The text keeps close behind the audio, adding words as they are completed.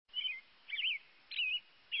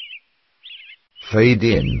fade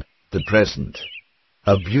in, the present.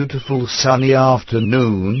 A beautiful sunny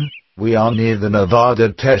afternoon, we are near the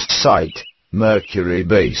Nevada test site, Mercury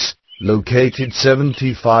Base, located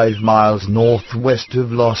 75 miles northwest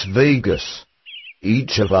of Las Vegas.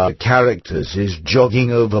 Each of our characters is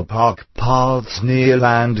jogging over park paths near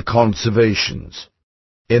land conservations.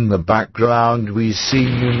 In the background we see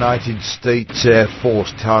United States Air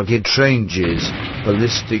Force target ranges,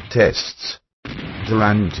 ballistic tests.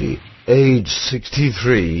 Durante, age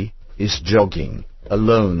 63, is jogging,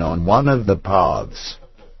 alone on one of the paths.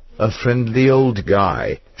 A friendly old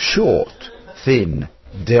guy, short, thin,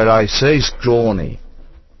 dare I say scrawny,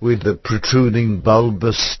 with a protruding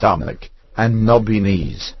bulbous stomach, and knobby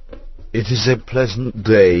knees. It is a pleasant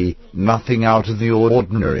day, nothing out of the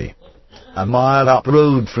ordinary. A mile up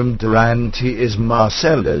road from Durante is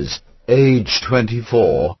Marcellus, age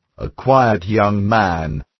 24, a quiet young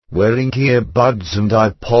man, wearing earbuds and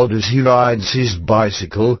iPod as he rides his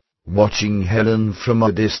bicycle, watching Helen from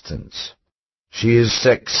a distance. She is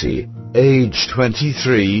sexy, age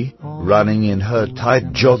 23, running in her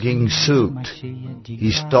tight jogging suit.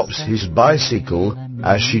 He stops his bicycle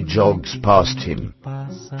as she jogs past him.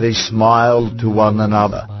 They smile to one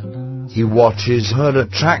another. He watches her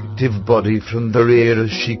attractive body from the rear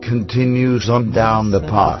as she continues on down the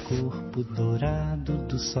path.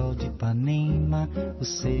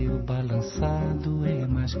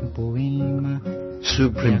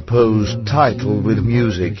 Superimposed title with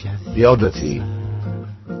music, The Oddity.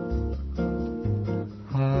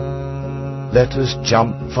 Let us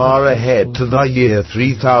jump far ahead to the year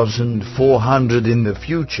 3400 in the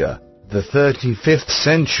future, the 35th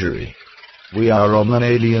century. We are on an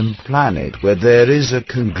alien planet where there is a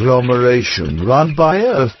conglomeration run by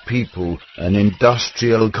Earth people, an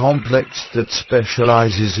industrial complex that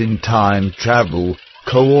specializes in time travel,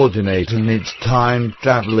 coordinating its time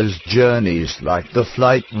travelers' journeys like the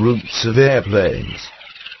flight routes of airplanes.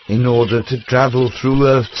 In order to travel through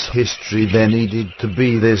Earth's history there needed to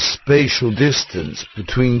be this spatial distance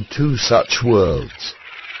between two such worlds.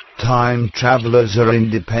 Time travelers are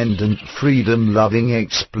independent, freedom-loving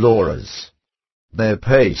explorers. Their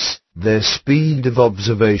pace, their speed of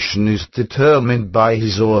observation is determined by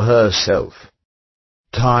his or herself.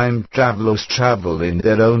 Time travelers travel in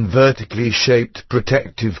their own vertically shaped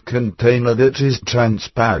protective container that is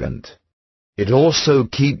transparent. It also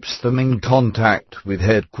keeps them in contact with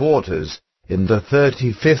headquarters in the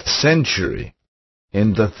 35th century.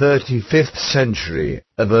 In the 35th century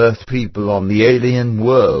of Earth people on the alien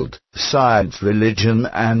world, science, religion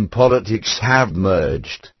and politics have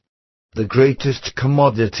merged. The greatest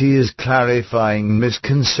commodity is clarifying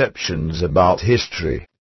misconceptions about history.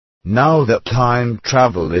 Now that time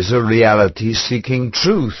travel is a reality, seeking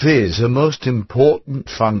truth is a most important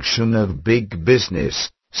function of big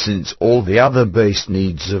business, since all the other base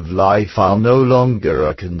needs of life are no longer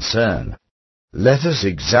a concern. Let us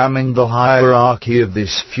examine the hierarchy of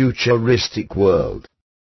this futuristic world.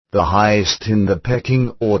 The highest in the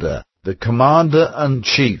pecking order, the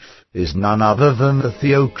commander-in-chief, is none other than the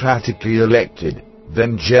theocratically elected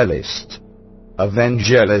Vangelist. A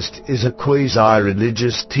Vangelist is a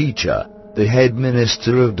quasi-religious teacher, the head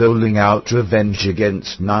minister of doling out revenge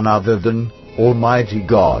against none other than Almighty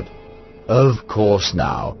God. Of course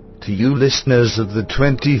now, to you listeners of the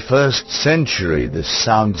 21st century this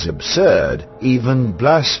sounds absurd, even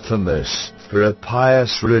blasphemous, for a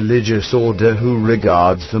pious religious order who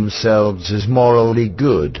regards themselves as morally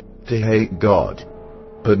good, to hate God.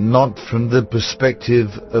 But not from the perspective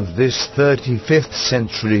of this 35th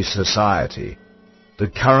century society.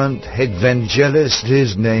 The current head Vangelist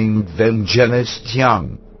is named Vangelist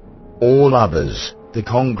Young. All others, the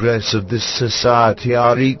Congress of this society,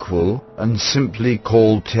 are equal and simply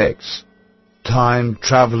called techs. Time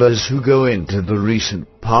travelers who go into the recent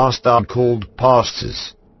past are called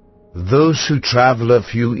pastors. Those who travel a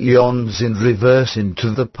few eons in reverse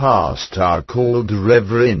into the past are called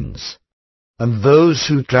reverends. And those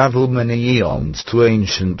who travel many eons to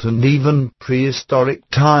ancient and even prehistoric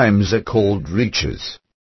times are called reachers.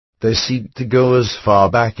 They seek to go as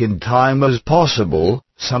far back in time as possible,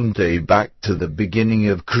 someday back to the beginning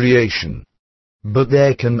of creation. But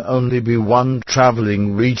there can only be one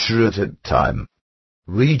traveling reacher at a time.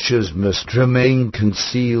 Reachers must remain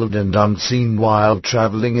concealed and unseen while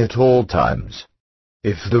traveling at all times.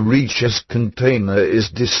 If the reacher's container is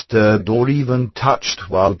disturbed or even touched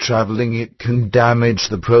while traveling, it can damage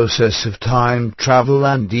the process of time travel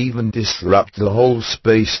and even disrupt the whole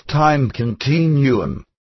space-time continuum.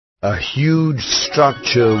 A huge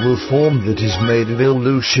structure will form that is made of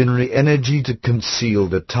illusionary energy to conceal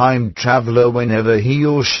the time traveler whenever he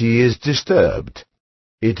or she is disturbed.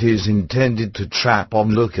 It is intended to trap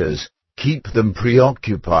onlookers, keep them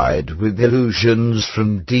preoccupied with illusions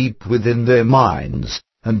from deep within their minds,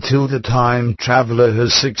 until the time traveler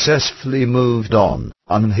has successfully moved on,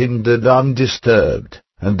 unhindered, undisturbed,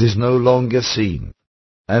 and is no longer seen.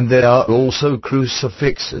 And there are also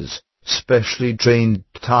crucifixes, specially trained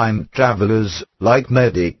time travelers, like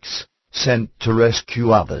medics, sent to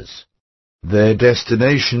rescue others. Their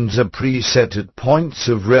destinations are preset at points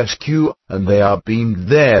of rescue, and they are beamed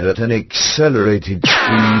there at an accelerated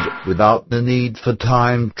speed without the need for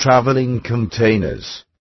time-traveling containers.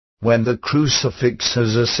 When the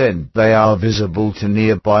crucifixes are sent, they are visible to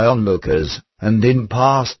nearby onlookers, and in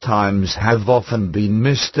past times have often been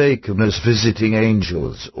mistaken as visiting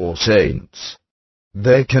angels or saints.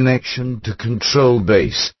 Their connection to Control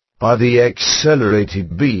Base, by the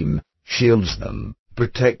accelerated beam, shields them,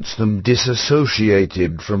 protects them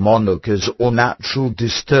disassociated from onlookers or natural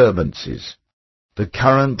disturbances. The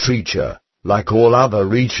current Reacher, like all other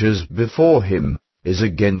Reachers before him, is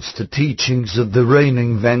against the teachings of the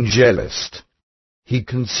reigning Vangelist. He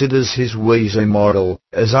considers his ways immoral,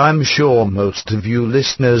 as I'm sure most of you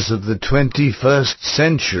listeners of the 21st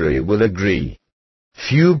century will agree.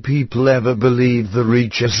 Few people ever believe the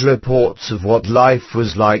Reacher's reports of what life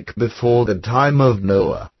was like before the time of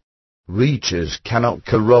Noah. Reachers cannot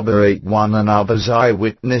corroborate one another's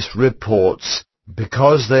eyewitness reports,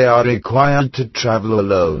 because they are required to travel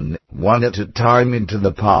alone, one at a time into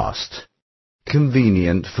the past.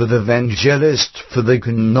 Convenient for the Vangelist, for they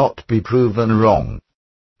cannot be proven wrong.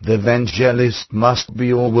 The Vangelist must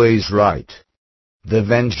be always right. The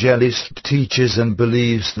Vangelist teaches and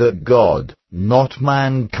believes that God, not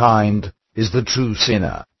mankind, is the true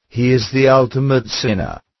sinner. He is the ultimate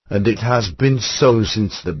sinner, and it has been so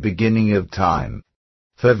since the beginning of time.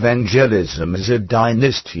 For Vangelism is a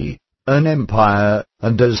dynasty, an empire,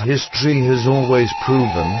 and as history has always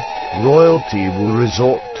proven, royalty will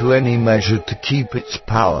resort to any measure to keep its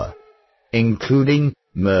power, including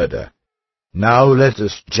murder. Now let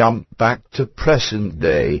us jump back to present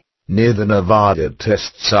day, near the Nevada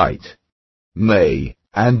test site. May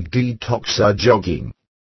and Detox are jogging.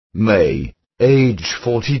 May, age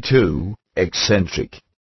 42, eccentric.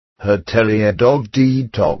 Her terrier dog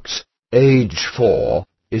Detox, age 4,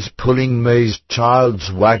 is pulling May's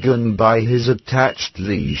child's wagon by his attached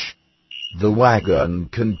leash. The wagon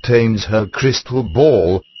contains her crystal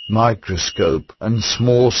ball, microscope, and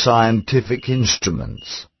small scientific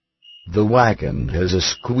instruments. The wagon has a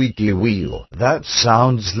squeaky wheel that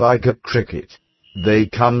sounds like a cricket. They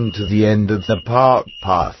come to the end of the park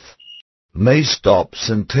path. May stops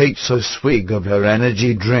and takes a swig of her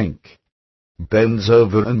energy drink, bends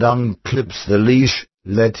over and unclips the leash,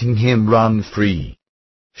 letting him run free.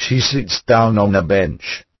 She sits down on a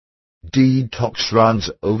bench. Detox runs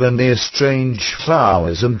over near strange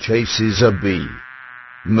flowers and chases a bee.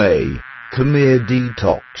 May, come here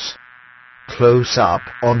Detox. Close up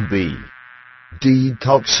on bee.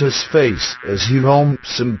 Detox's face as he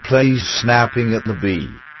romps and plays snapping at the bee.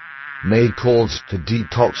 May calls to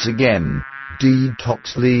Detox again.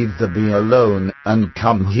 Detox, leave the bee alone and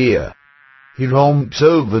come here. He romps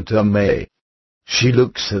over to May. She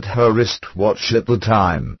looks at her wristwatch at the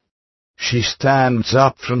time. She stands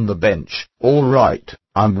up from the bench. All right,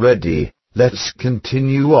 I'm ready, let's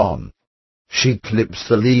continue on. She clips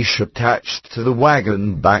the leash attached to the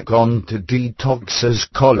wagon back onto Detox's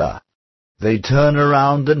collar. They turn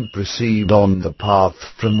around and proceed on the path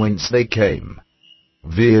from whence they came,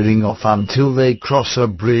 veering off until they cross a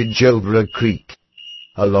bridge over a creek.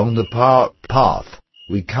 Along the park path,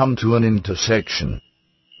 we come to an intersection.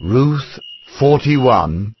 Ruth,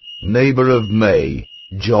 41, neighbor of May,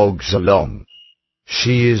 jogs along.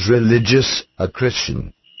 She is religious, a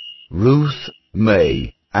Christian. Ruth,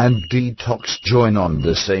 May, and Detox join on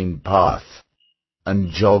the same path,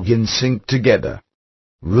 and jog in sync together.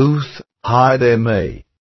 Ruth, hi there May.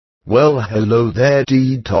 Well, hello there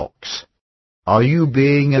Detox. Are you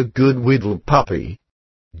being a good little puppy?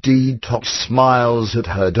 Detox smiles at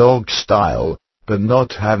her dog style, but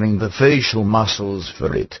not having the facial muscles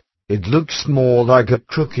for it. It looks more like a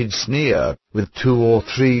crooked sneer, with 2 or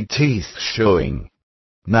 3 teeth showing.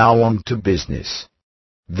 Now on to business.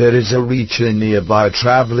 There is a Reacher nearby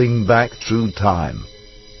traveling back through time.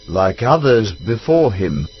 Like others before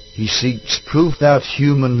him, he seeks proof that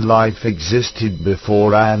human life existed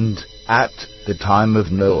before and at the time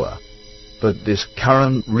of Noah. But this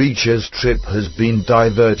current Reacher's trip has been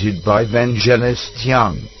diverted by Vangelist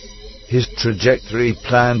Young. His trajectory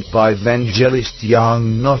planned by Vangelist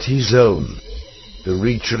Young, not his own. The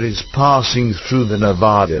Reacher is passing through the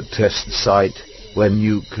Nevada test site, when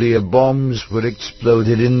nuclear bombs were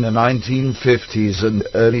exploded in the 1950s and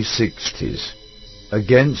early 60s.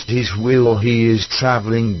 Against his will, he is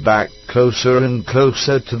traveling back closer and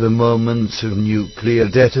closer to the moments of nuclear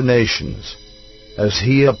detonations. As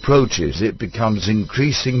he approaches, it becomes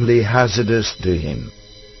increasingly hazardous to him.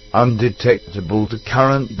 Undetectable to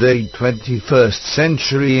current-day 21st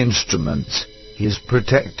century instruments, his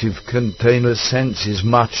protective container senses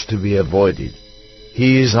much to be avoided.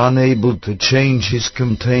 He is unable to change his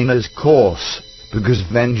container's course, because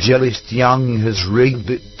Evangelist Young has rigged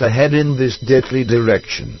it to head in this deadly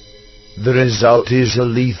direction. The result is a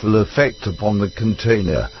lethal effect upon the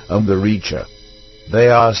container and the Reacher. They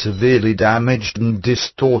are severely damaged and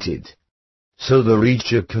distorted. So the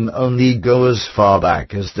Reacher can only go as far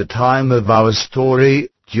back as the time of our story,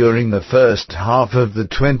 during the first half of the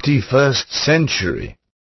 21st century.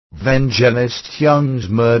 Evangelist Young's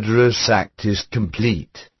murderous act is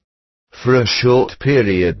complete. For a short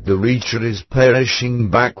period the Reacher is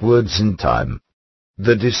perishing backwards in time.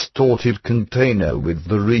 The distorted container with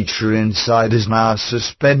the Reacher inside is now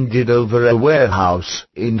suspended over a warehouse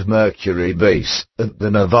in Mercury Base at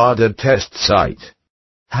the Nevada test site.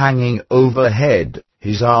 Hanging overhead,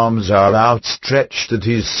 his arms are outstretched at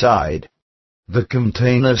his side. The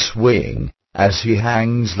container swaying, as he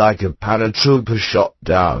hangs like a paratrooper shot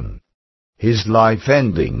down. His life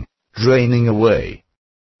ending, draining away.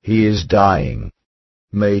 He is dying.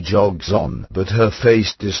 May jogs on, but her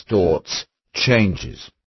face distorts, changes.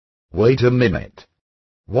 Wait a minute.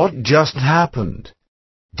 What just happened?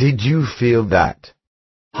 Did you feel that?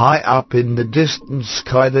 High up in the distant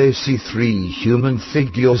sky they see three human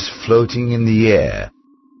figures floating in the air.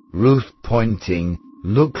 Ruth pointing,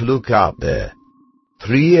 look out there.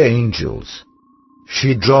 Three angels.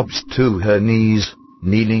 She drops to her knees,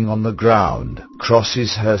 kneeling on the ground,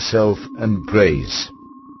 crosses herself and prays.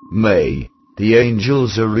 May, the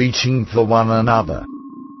angels are reaching for one another.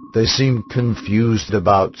 They seem confused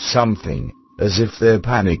about something, as if they're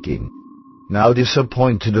panicking. Now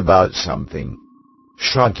disappointed about something.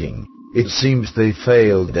 Shrugging, it seems they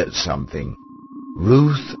failed at something.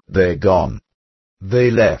 Ruth, they're gone. They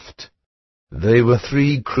left. They were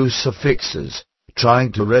three crucifixes,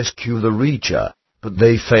 trying to rescue the Reacher, but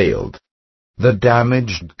they failed. The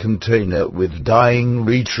damaged container with dying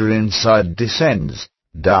Reacher inside descends,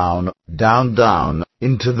 down,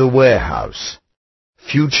 into the warehouse.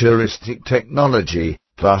 Futuristic technology,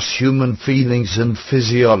 plus human feelings and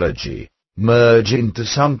physiology, merge into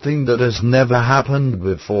something that has never happened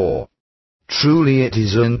before. Truly it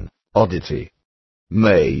is an oddity.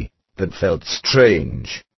 May, that felt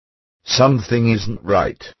strange. Something isn't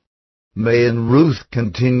right. May and Ruth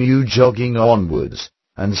continue jogging onwards,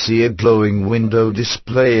 and see a glowing window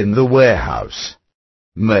display in the warehouse.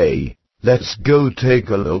 May, let's go take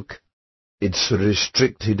a look. It's a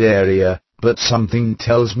restricted area, but something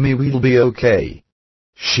tells me we'll be okay.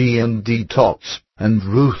 She and Detox and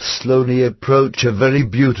Ruth slowly approach a very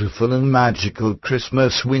beautiful and magical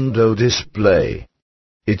Christmas window display.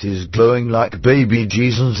 It is glowing like baby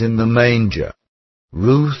Jesus in the manger.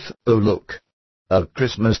 Ruth, oh look. A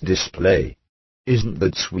Christmas display. Isn't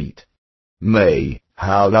that sweet? May,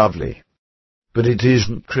 how lovely. But it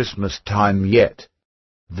isn't Christmas time yet.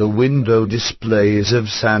 The window display is of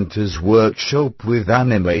Santa's workshop with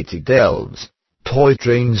animated elves, toy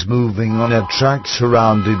trains moving on a track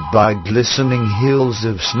surrounded by glistening hills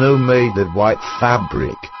of snow made of white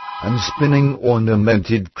fabric, and spinning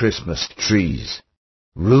ornamented Christmas trees.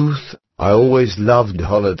 Ruth, I always loved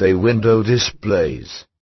holiday window displays.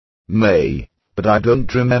 May, but I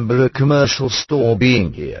don't remember a commercial store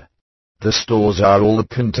being here. The stores are all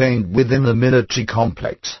contained within the military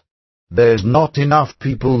complex. There's not enough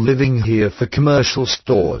people living here for commercial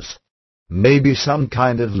stores. Maybe some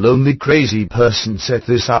kind of lonely crazy person set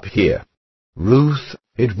this up here. Ruth,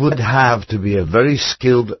 it would have to be a very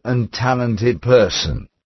skilled and talented person.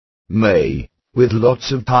 May, with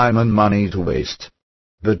lots of time and money to waste.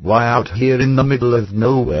 But why out here in the middle of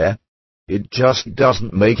nowhere? It just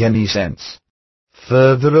doesn't make any sense.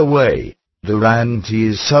 Further away, Durante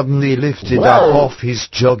is suddenly lifted up off his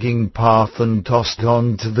jogging path and tossed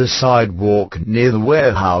onto the sidewalk near the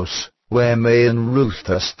warehouse, where May and Ruth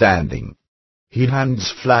are standing. He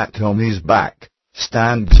lands flat on his back,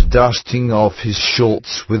 stands dusting off his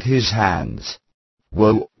shorts with his hands.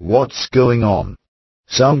 Whoa, what's going on?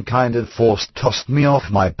 Some kind of force tossed me off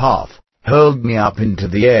my path, hurled me up into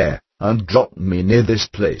the air, and dropped me near this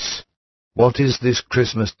place. What is this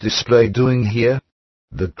Christmas display doing here?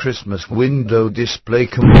 The Christmas window display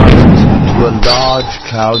comprises into a large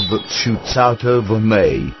cloud that shoots out over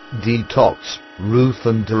May, Detox, Ruth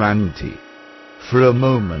and Durante. For a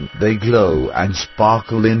moment they glow and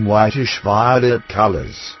sparkle in whitish-violet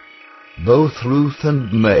colors. Both Ruth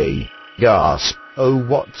and May gasp, "Oh,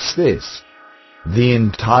 what's this?" The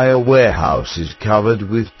entire warehouse is covered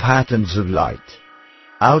with patterns of light.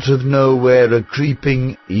 Out of nowhere a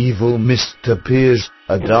creeping, evil mist appears,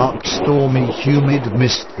 a dark, stormy, humid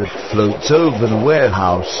mist that floats over the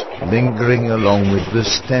warehouse, lingering along with the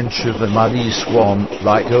stench of a muddy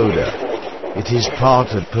swamp-like odor. It is part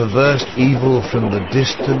of perverse evil from the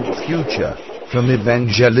distant future, from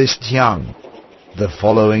Evangelist Young. The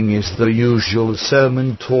following is the usual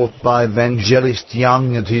sermon taught by Evangelist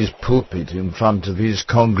Young at his pulpit in front of his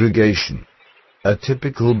congregation. A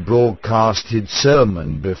typical broadcasted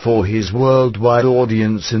sermon before his worldwide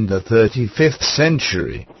audience in the 35th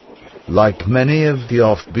century. Like many of the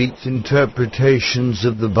offbeat interpretations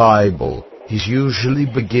of the Bible, his usually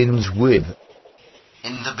begins with,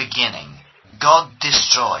 "In the beginning, God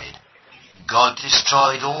destroyed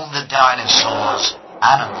all the dinosaurs,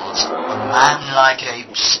 animals, and man-like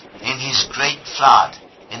apes in his great flood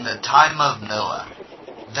in the time of Noah.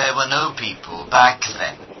 There were no people back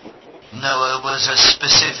then. Noah was a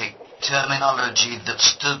specific terminology that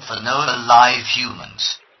stood for no alive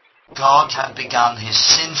humans. God had begun his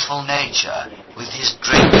sinful nature with his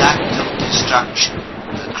great act of destruction,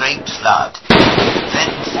 the Great Flood.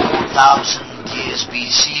 Then 4,000 years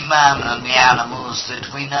BC, man and the animals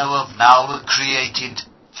that we know of now were created,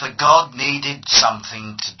 for God needed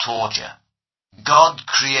something to torture. God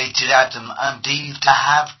created Adam and Eve to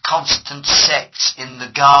have constant sex in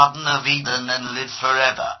the Garden of Eden and live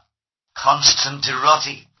forever. Constant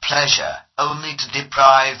erotic pleasure, only to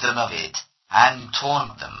deprive them of it, and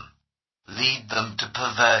taunt them, lead them to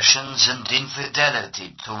perversions and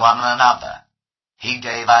infidelity to one another. He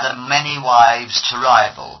gave Adam many wives to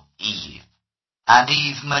rival Eve, and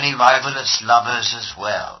Eve many rivalous lovers as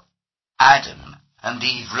well. Adam and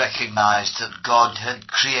Eve recognized that God had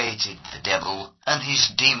created the devil and his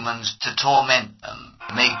demons to torment them,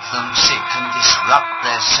 make them sick and disrupt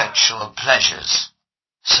their sexual pleasures.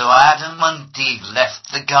 So Adam and Eve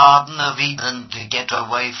left the Garden of Eden to get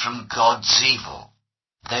away from God's evil.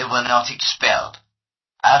 They were not expelled.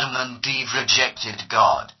 Adam and Eve rejected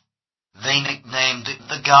God. They nicknamed it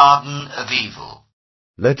the Garden of Evil."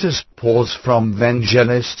 Let us pause from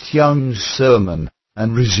Evangelist Young's sermon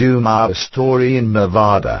and resume our story in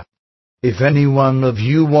Nevada. If any one of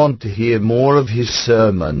you want to hear more of his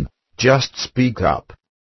sermon, just speak up.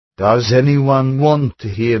 Does anyone want to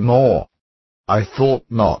hear more? I thought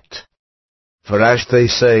not. For as they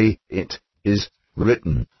say, it is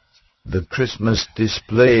written. The Christmas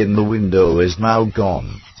display in the window is now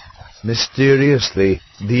gone. Mysteriously,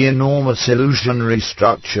 the enormous illusionary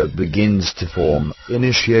structure begins to form,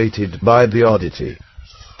 initiated by the oddity.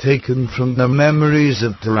 Taken from the memories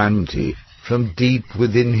of Durante, from deep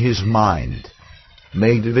within his mind.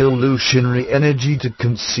 Made of illusionary energy to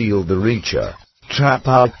conceal the reacher, trap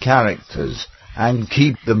our characters, and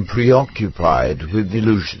keep them preoccupied with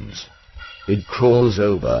illusions. It crawls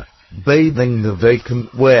over, bathing the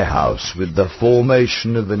vacant warehouse with the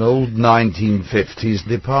formation of an old 1950s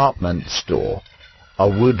department store, a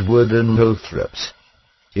Woodward and Lothrop's.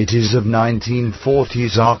 It is of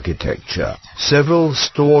 1940s architecture, several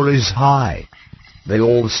stories high. They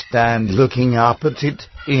all stand looking up at it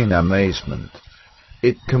in amazement.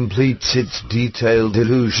 It completes its detailed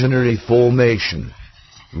illusionary formation.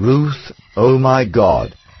 Ruth, oh my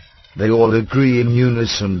God! They all agree in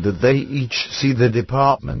unison that they each see the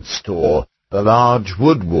department store, a large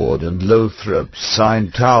Woodward and Lothrop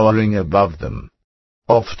sign towering above them.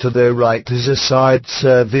 Off to their right is a side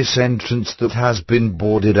service entrance that has been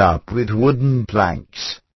boarded up with wooden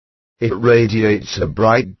planks. It radiates a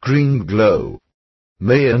bright green glow.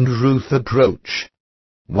 May and Ruth approach.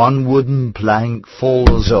 One wooden plank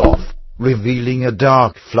falls off, revealing a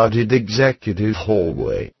dark flooded executive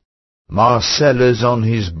hallway. Marcellus on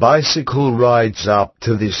his bicycle rides up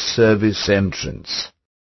to this service entrance.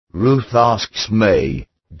 Ruth asks May,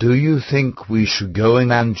 "Do you think we should go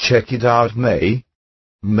in and check it out, May?"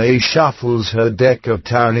 May shuffles her deck of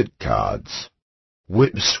tarot cards,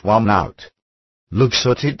 whips one out, looks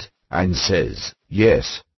at it, and says,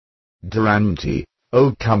 "Yes." Durante,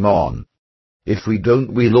 "Oh come on. If we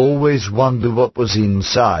don't we'll always wonder what was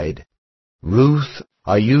inside." Ruth,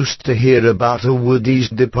 "I used to hear about a Woody's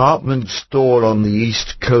department store on the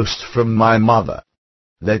East Coast from my mother.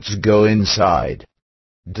 Let's go inside."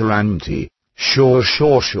 Durante, Sure.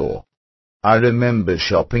 I remember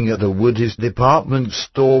shopping at a Woody's department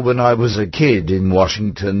store when I was a kid in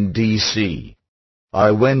Washington, D.C. I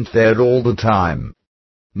went there all the time."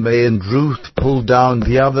 May and Ruth pull down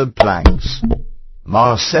the other planks.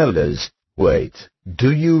 Marcellus, Wait,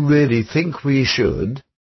 do you really think we should?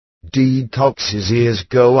 Detox's ears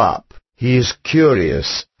go up. He is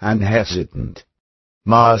curious and hesitant.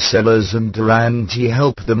 Marcellus and Durante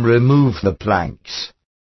help them remove the planks.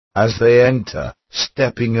 As they enter,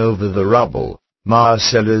 stepping over the rubble,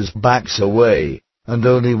 Marcellus backs away, and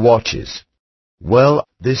only watches. Well,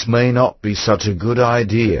 this may not be such a good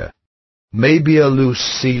idea. Maybe a loose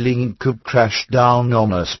ceiling could crash down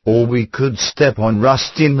on us, or we could step on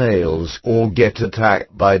rusty nails or get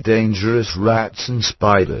attacked by dangerous rats and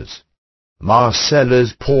spiders.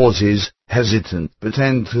 Marcellus pauses, hesitant, but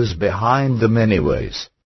enters behind them anyways.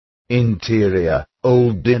 Interior,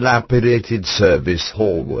 old dilapidated service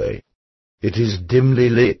hallway. It is dimly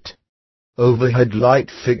lit. Overhead light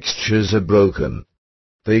fixtures are broken.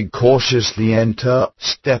 They cautiously enter,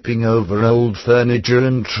 stepping over old furniture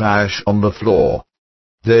and trash on the floor.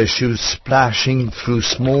 Their shoes splashing through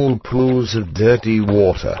small pools of dirty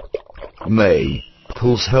water. May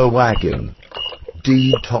pulls her wagon.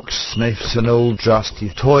 Detox sniffs an old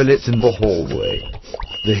rusty toilet in the hallway.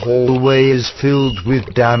 The hallway is filled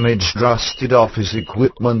with damaged, rusted office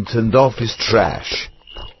equipment and office trash.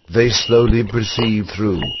 They slowly proceed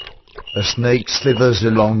through. A snake slithers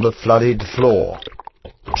along the flooded floor.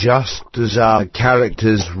 Just as our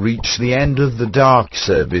characters reach the end of the dark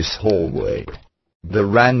service hallway,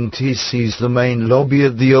 Durante sees the main lobby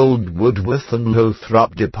of the old Woodworth and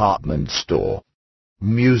Lothrop department store.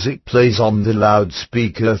 Music plays on the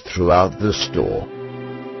loudspeaker throughout the store.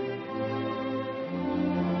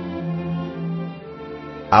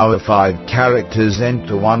 Our 5 characters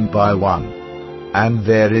enter one by one. And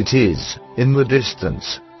there it is, in the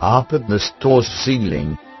distance, up at the store's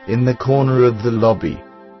ceiling, in the corner of the lobby.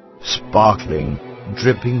 Sparkling,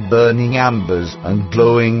 dripping burning ambers and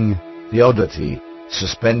glowing, the oddity,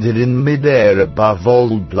 suspended in mid-air above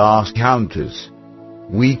old glass counters.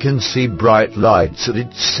 We can see bright lights at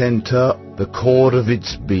its center, the core of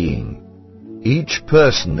its being. Each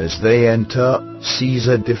person as they enter sees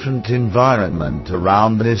a different environment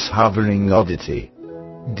around this hovering oddity.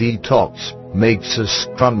 Detox makes a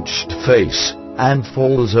scrunched face and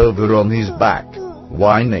falls over on his back,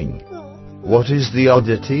 whining. What is the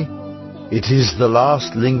oddity? It is the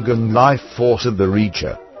last lingering life force of the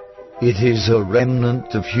Reacher. It is a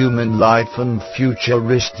remnant of human life and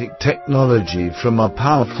futuristic technology from a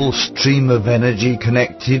powerful stream of energy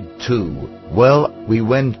connected to, well, we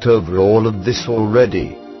went over all of this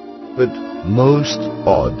already. But, most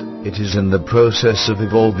odd, it is in the process of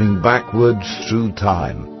evolving backwards through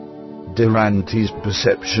time. Durante's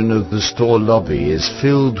perception of the store lobby is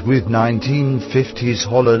filled with 1950s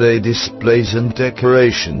holiday displays and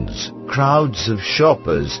decorations, crowds of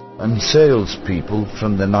shoppers, and salespeople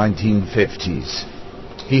from the 1950s.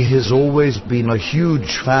 He has always been a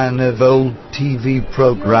huge fan of old TV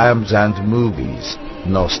programs and movies,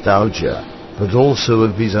 nostalgia, but also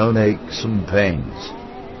of his own aches and pains.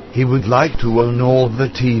 He would like to own all the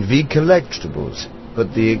TV collectibles,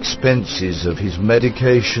 but the expenses of his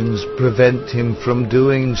medications prevent him from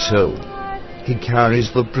doing so. He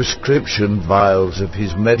carries the prescription vials of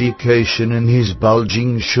his medication in his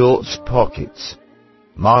bulging shorts pockets.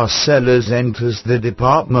 Marcellus enters the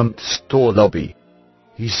department store lobby.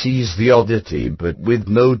 He sees the oddity but with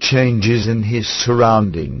no changes in his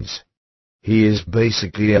surroundings. He is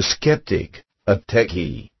basically a skeptic, a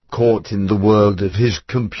techie, caught in the world of his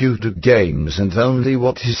computer games and only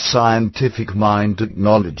what his scientific mind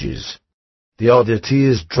acknowledges. The oddity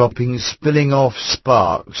is dropping, spilling off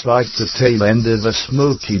sparks like the tail end of a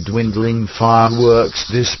smoky, dwindling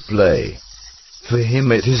fireworks display. For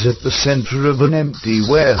him it is at the center of an empty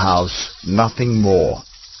warehouse, nothing more.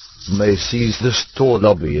 May sees the store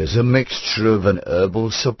lobby as a mixture of an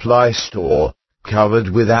herbal supply store, covered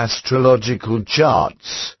with astrological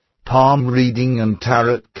charts, palm reading and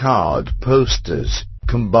tarot card posters,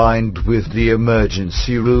 combined with the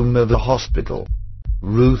emergency room of a hospital.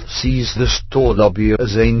 Ruth sees the store lobby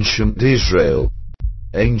as ancient Israel,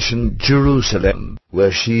 ancient Jerusalem,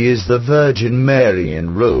 where she is the Virgin Mary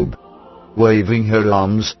in robe, waving her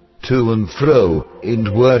arms to and fro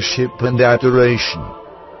in worship and adoration.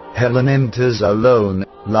 Helen enters alone,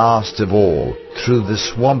 last of all, through the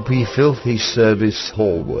swampy, filthy service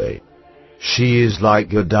hallway. She is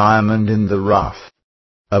like a diamond in the rough,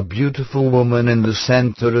 a beautiful woman in the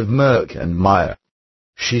center of murk and mire.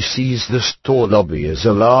 She sees the store lobby as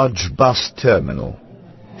a large bus terminal.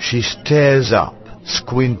 She stares up,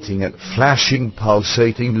 squinting at flashing,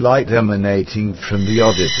 pulsating light emanating from the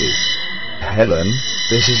oddity. Helen,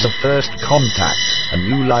 this is a first contact, a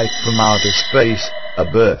new life from outer space, a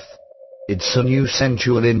birth. It's a new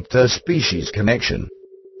sensual interspecies connection.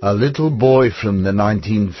 A little boy from the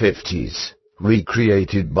 1950s,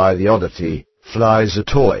 recreated by the Oddity, flies a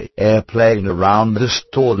toy airplane around the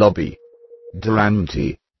store lobby.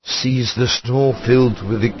 Durante sees the store filled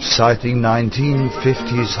with exciting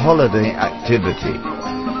 1950s holiday activity.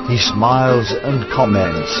 He smiles and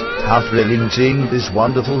comments, "How thrilling seeing this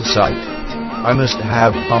wonderful sight. I must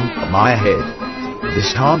have bumped my head.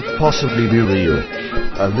 This can't possibly be real."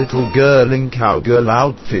 A little girl in cowgirl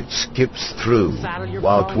outfit skips through,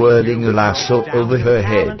 while twirling a lasso over her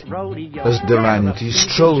head. As Durante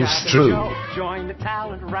strolls through, Join the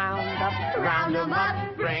talent roundup, round 'em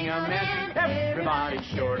up, bring 'em in, everybody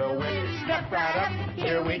sure to win. Step right up,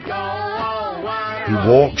 here we go. he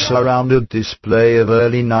walks around a display of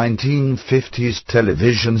early 1950s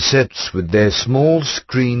television sets with their small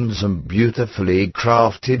screens and beautifully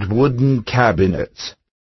crafted wooden cabinets.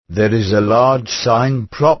 There is a large sign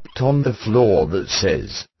propped on the floor that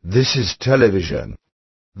says, "This is television."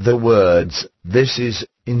 The words, "This is,"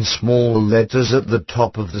 in small letters at the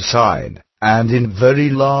top of the sign, and in very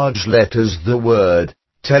large letters the word,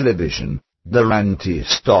 "television." Durante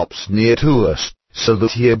stops near to us, so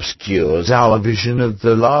that he obscures our vision of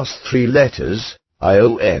the last three letters,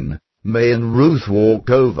 ION. May and Ruth walk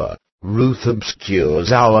over. Ruth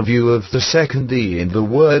obscures our view of the second E in the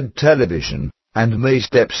word television, and May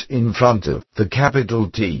steps in front of the capital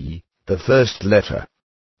T, the first letter.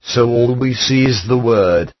 So all we see is the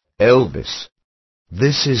word, Elvis.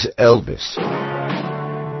 This is Elvis.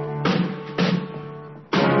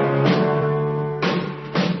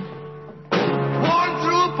 Walking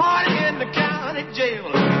through a party in the county jail.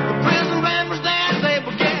 The prison band was there, they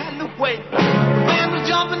began to wail. The band was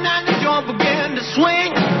jumping and the joint began to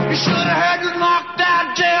swing. You should have heard this knocked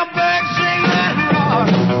out jailbird sing that rock.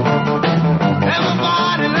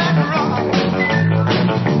 Everybody let it rock.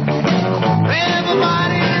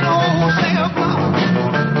 Everybody in the whole cell block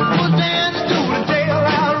was dancing to the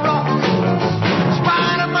jailhouse rock.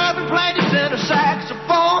 Spider Murphy played his tenor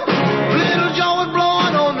saxophone. Little Joe was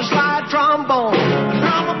blowing on the slide trombone. The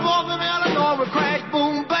drummer boy from Illinois would crash,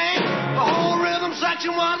 boom, bang. The whole rhythm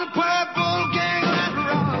section was a purple gang. Let it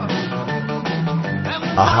rock.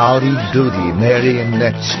 A howdy-doody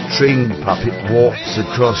marionette string puppet walks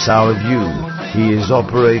across our view. He is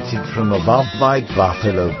operated from above by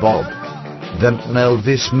Buffalo Bob. Then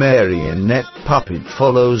Elvis marionette puppet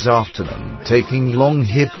follows after them, taking long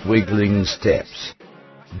hip-wiggling steps.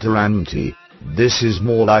 Durante, this is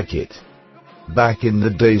more like it. Back in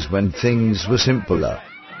the days when things were simpler.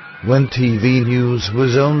 When TV news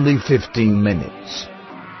was only 15 minutes.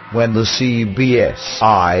 When the CBS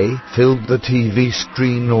filled the TV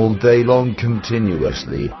screen all day long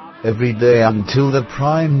continuously, every day until the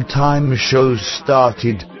prime time shows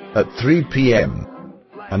started at 3 p.m.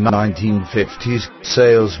 A 1950s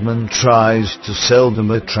salesman tries to sell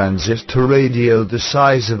them a transistor radio the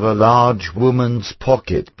size of a large woman's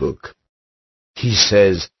pocketbook. He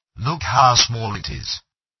says, Look how small it is.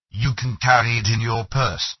 You can carry it in your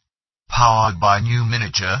purse. Powered by new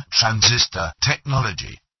miniature transistor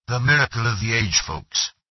technology. The miracle of the age,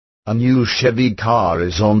 folks. A new Chevy car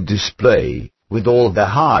is on display, with all the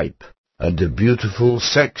hype, and a beautiful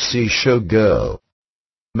sexy showgirl.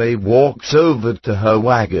 May walks over to her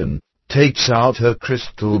wagon, takes out her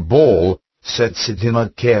crystal ball, sets it in a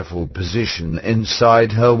careful position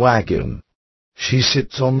inside her wagon. She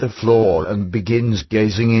sits on the floor and begins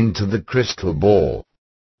gazing into the crystal ball.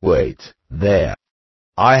 Wait, there.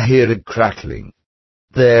 I hear it crackling.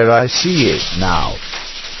 There, I see it now.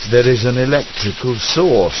 There is an electrical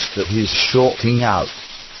source that is shorting out.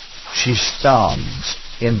 She stands,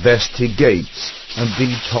 investigates, and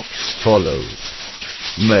Detox follows.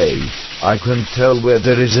 May, I can tell where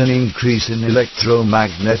there is an increase in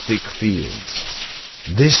electromagnetic fields.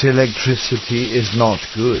 This electricity is not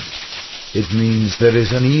good. It means there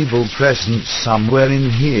is an evil presence somewhere in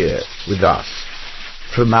here with us.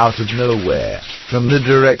 From out of nowhere, from the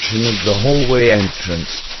direction of the hallway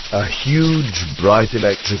entrance, a huge bright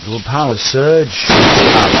electrical power surge shoots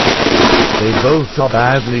out. They both are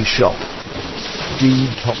badly shot.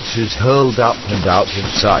 Detox is hurled up and out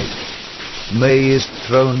of sight. May is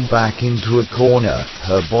thrown back into a corner,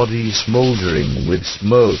 her body smoldering with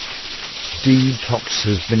smoke. Detox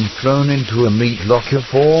has been thrown into a meat locker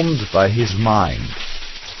formed by his mind.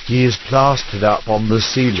 He is plastered up on the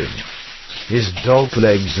ceiling. His dog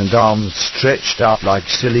legs and arms stretched out like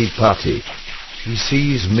silly putty. He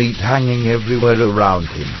sees meat hanging everywhere around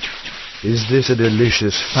him. Is this a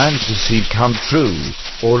delicious fantasy come true,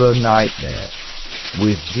 or a nightmare?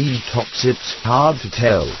 With Detox it's hard to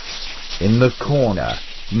tell. In the corner,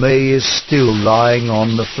 May is still lying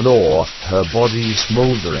on the floor, her body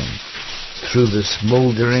smoldering. through the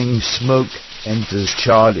smoldering smoke, enters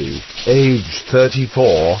Charlie, age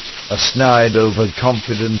 34, a snide,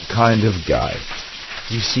 overconfident kind of guy.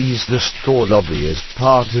 He sees the store lobby as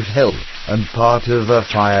part of hell, and part of a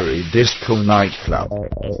fiery disco nightclub.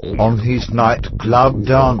 On his nightclub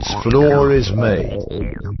dance floor is May.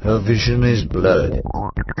 Her vision is blurred.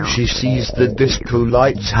 She sees the disco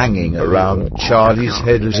lights hanging around Charlie's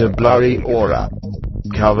head as a blurry aura.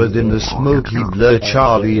 Covered in the smoky blur,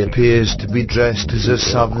 Charlie appears to be dressed as a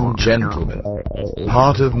southern gentleman.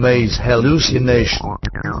 Part of May's hallucination.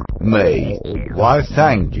 May, why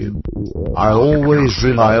thank you. I always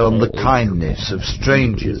rely on the kindness of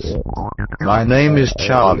strangers. My name is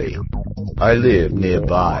Charlie. I live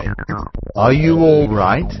nearby. Are you all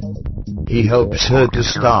right? He helps her to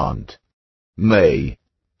stand. May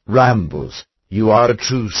rambles. You are a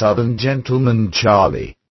true southern gentleman,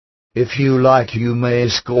 Charlie. If you like, you may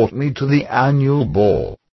escort me to the annual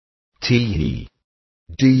ball. Tee-hee.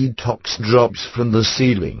 Detox drops from the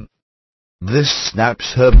ceiling. This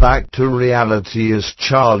snaps her back to reality as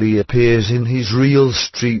Charlie appears in his real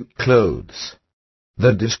street clothes.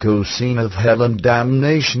 The disco scene of hell and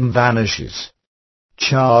damnation vanishes.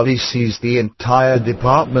 Charlie sees the entire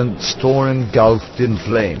department store engulfed in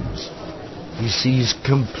flames. He sees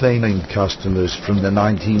complaining customers from the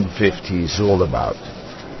 1950s all about,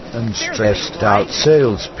 and stressed out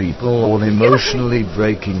salespeople all emotionally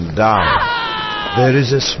breaking down. There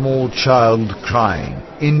is a small child crying,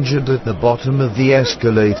 injured at the bottom of the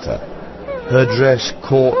escalator. Her dress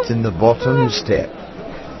caught in the bottom step.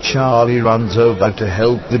 Charlie runs over to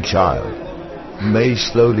help the child. May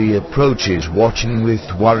slowly approaches, watching with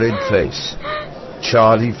worried face.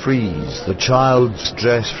 Charlie frees the child's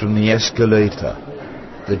dress from the escalator.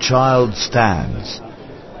 The child stands.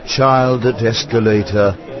 Child at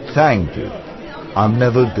escalator, thank you. I'm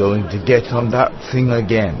never going to get on that thing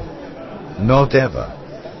again. Not ever.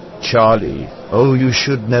 Charlie, oh, you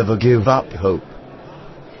should never give up hope.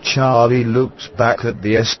 Charlie looks back at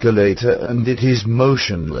the escalator and it is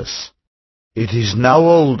motionless. It is now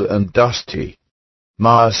old and dusty.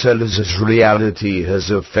 Marcella's reality has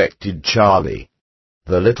affected Charlie.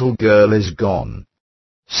 The little girl is gone.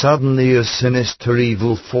 Suddenly a sinister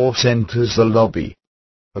evil force enters the lobby.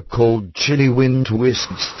 A cold, chilly wind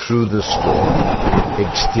whisks through the store.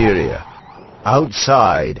 Exterior.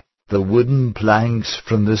 Outside, the wooden planks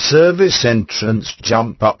from the service entrance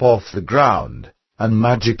jump up off the ground and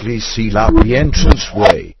magically seal up the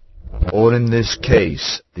entranceway, or in this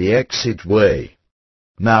case, the exit way.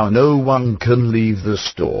 Now no one can leave the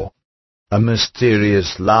store. A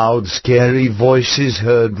mysterious, loud, scary voice is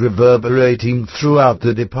heard reverberating throughout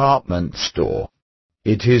the department store.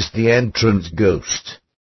 It is the entrance ghost,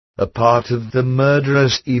 a part of the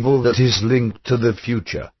murderous evil that is linked to the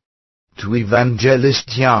future. To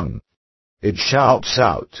Evangelist Young, it shouts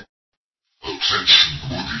out, "Attention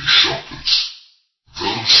movie shoppers.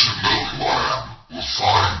 Those who know who I am will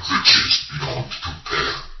find riches beyond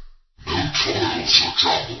compare. No toils or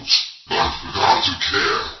troubles, life without a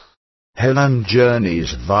care." Helen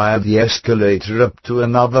journeys via the escalator up to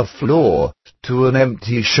another floor, to an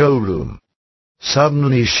empty showroom.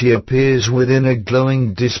 Suddenly she appears within a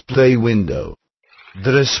glowing display window.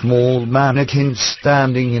 There are small mannequins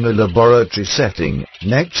standing in a laboratory setting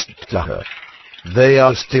next to her. They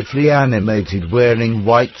are stiffly animated, wearing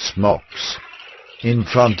white smocks. In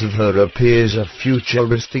front of her appears a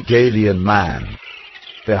futuristic alien man.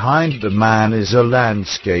 Behind the man is a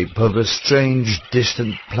landscape of a strange,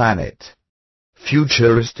 distant planet.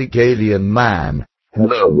 Futuristic alien man,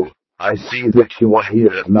 "Hello, I see that you are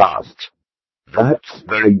here at last. That's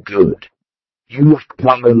very good. You've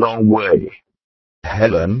come a long way."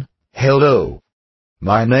 Helen, hello.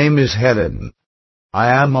 My name is Helen. I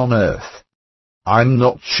am on Earth. I'm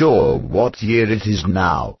not sure what year it is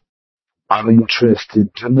now. I'm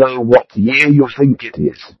interested to know what year you think it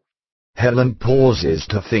is. Helen pauses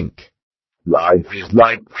to think. Life is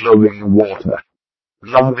like flowing water.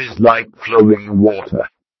 Love is like flowing water.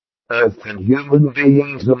 Earth and human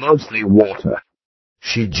beings are mostly water.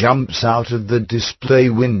 She jumps out of the display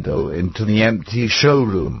window into the empty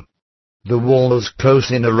showroom. The walls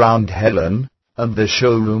close in around Helen, and the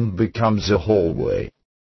showroom becomes a hallway.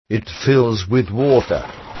 It fills with water.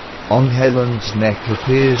 On Helen's neck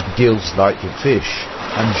appears gills like a fish,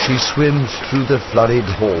 and she swims through the flooded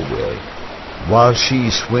hallway. While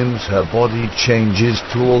she swims, her body changes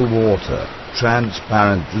to all water,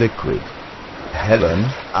 transparent liquid. Helen,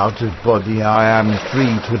 out of body, I am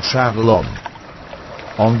free to travel on.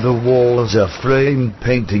 On the walls are framed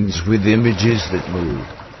paintings with images that move.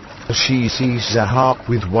 She sees a harp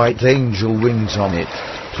with white angel wings on it,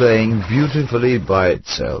 playing beautifully by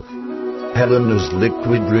itself. Helena's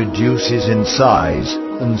liquid reduces in size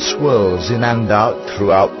and swirls in and out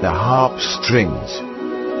throughout the harp strings.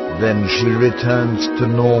 Then she returns to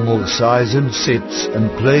normal size and sits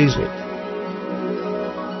and plays it.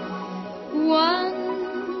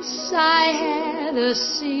 Once I had a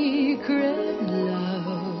secret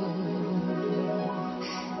love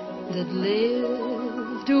that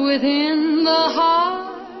lived within the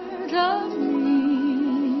heart of me.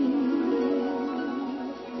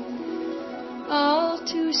 All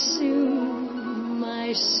too soon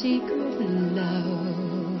my secret love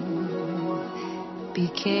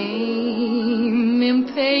became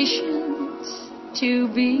impatient to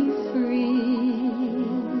be free.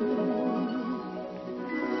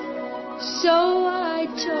 So I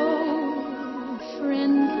told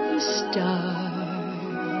friendly star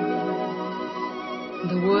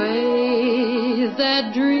the way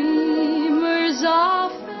that dreamers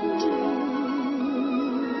often do.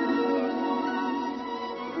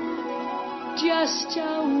 Just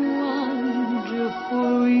how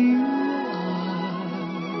wonderful you are,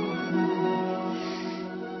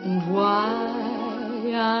 and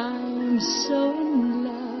why I'm so in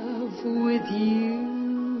love with you.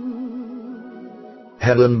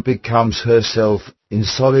 Helen becomes herself in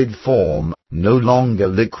solid form, no longer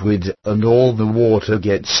liquid, and all the water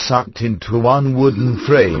gets sucked into one wooden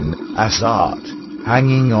frame as art,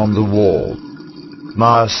 hanging on the wall.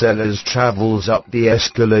 Marcellus travels up the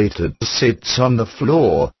escalator, sits on the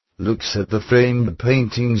floor, looks at the framed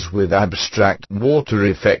paintings with abstract water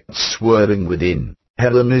effects swirling within.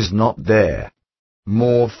 Helen is not there.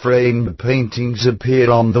 More framed paintings appear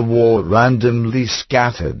on the wall, randomly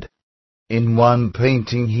scattered. In one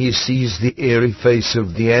painting he sees the eerie face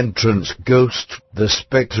of the entrance ghost, the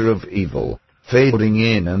spectre of evil, fading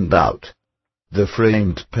in and out. The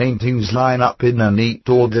framed paintings line up in a neat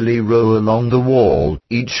orderly row along the wall,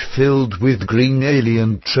 each filled with green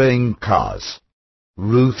alien train cars.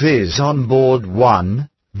 Ruth is on board one,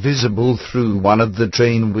 visible through one of the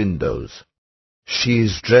train windows. She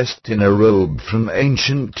is dressed in a robe from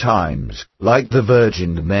ancient times, like the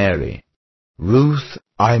Virgin Mary. Ruth,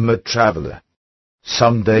 I'm a traveler.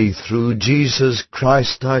 Someday through Jesus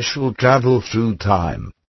Christ I shall travel through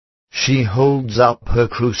time. She holds up her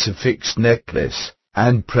crucifix necklace,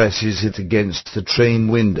 and presses it against the train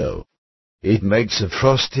window. It makes a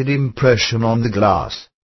frosted impression on the glass.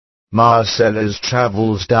 Marcellus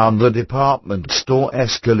travels down the department store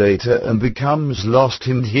escalator and becomes lost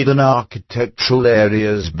in hidden architectural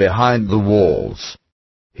areas behind the walls.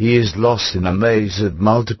 He is lost in a maze of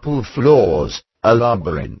multiple floors, a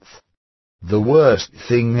labyrinth. The worst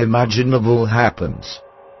thing imaginable happens.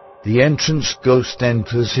 The entrance ghost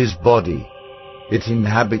enters his body. It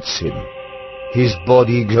inhabits him. His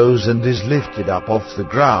body glows and is lifted up off the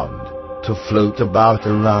ground, to float about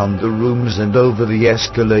around the rooms and over the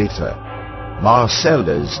escalator.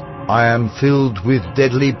 Marcellus, I am filled with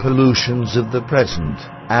deadly pollutions of the present,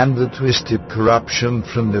 and the twisted corruption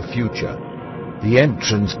from the future. The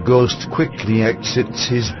entrance ghost quickly exits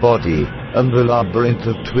his body, and the labyrinth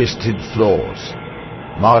of twisted floors.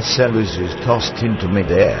 Marcellus is tossed into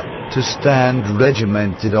midair, to stand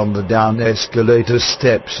regimented on the down escalator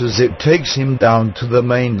steps as it takes him down to the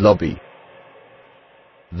main lobby.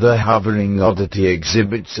 The hovering oddity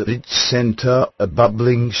exhibits at its center a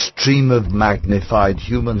bubbling stream of magnified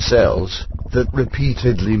human cells that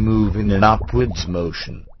repeatedly move in an upwards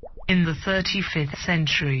motion. In the 35th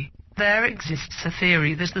century, there exists a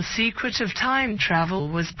theory that the secret of time travel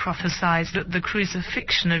was prophesied at the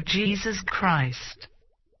crucifixion of Jesus Christ.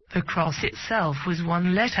 The cross itself was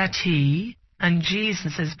one letter T, and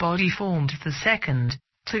Jesus' body formed the second,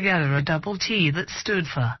 together a double T that stood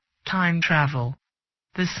for time travel.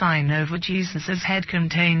 The sign over Jesus' head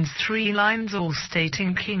contains 3 lines all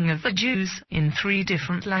stating King of the Jews in 3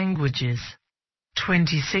 different languages.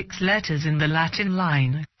 26 letters in the Latin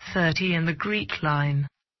line, 30 in the Greek line.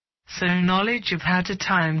 So knowledge of how to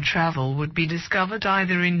time travel would be discovered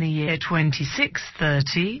either in the year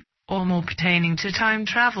 2630, or more pertaining to time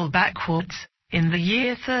travel backwards, in the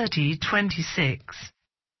year 3026.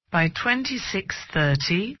 By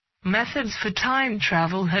 2630, methods for time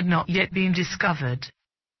travel had not yet been discovered.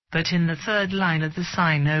 But in the 3rd line of the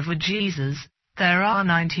sign over Jesus, there are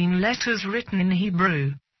 19 letters written in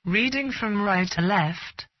Hebrew, reading from right to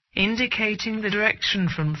left, indicating the direction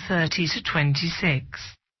from 30 to 26.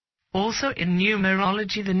 Also in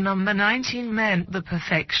numerology the number 19 meant the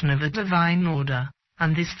perfection of a divine order,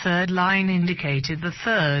 and this 3rd line indicated the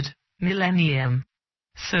 3rd millennium.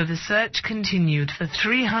 So the search continued for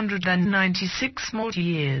 396 more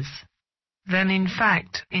years. Then in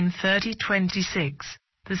fact, in 3026,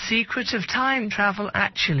 the secret of time travel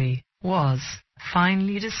actually was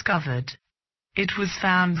finally discovered. It was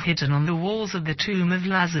found hidden on the walls of the tomb of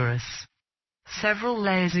Lazarus, several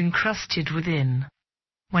layers encrusted within.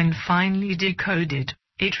 When finally decoded,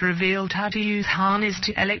 it revealed how to use harnessed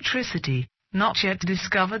electricity, not yet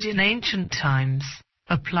discovered in ancient times,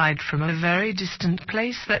 applied from a very distant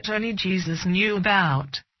place that only Jesus knew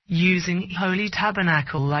about, using holy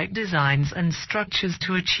tabernacle-like designs and structures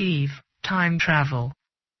to achieve time travel.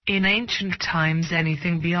 In ancient times,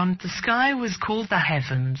 anything beyond the sky was called the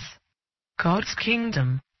heavens. God's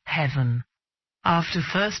kingdom, heaven. After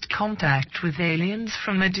first contact with aliens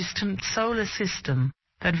from a distant solar system,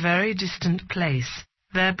 that very distant place,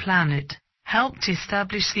 their planet, helped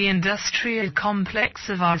establish the industrial complex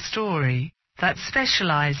of our story, that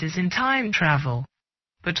specializes in time travel.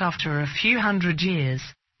 But after a few hundred years,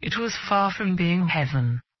 it was far from being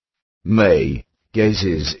heaven. May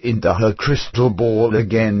gazes into her crystal ball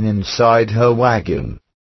again inside her wagon.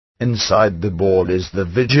 Inside the ball is the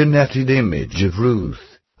vignetted image of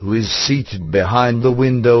Ruth, who is seated behind the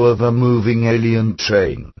window of a moving alien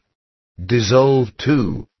train. Dissolved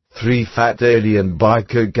 2, 3 fat alien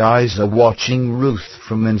biker guys are watching Ruth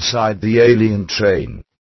from inside the alien train.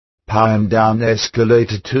 Powering down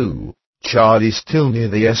escalator 2, Charlie still near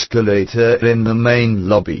the escalator in the main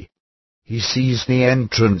lobby. He sees the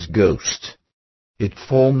entrance ghost. It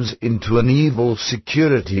forms into an evil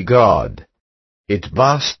security guard. It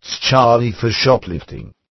busts Charlie for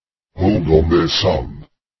shoplifting. Hold on there, son.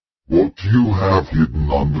 What do you have hidden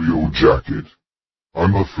under your jacket?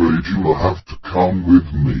 I'm afraid you will have to come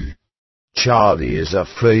with me. Charlie is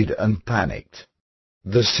afraid and panicked.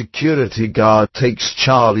 The security guard takes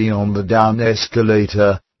Charlie on the down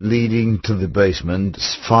escalator, leading to the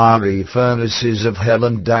basement's fiery furnaces of hell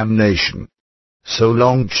and damnation. So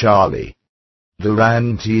long, Charlie.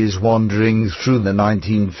 Durante is wandering through the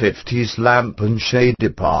 1950s lamp and shade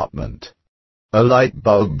department. A light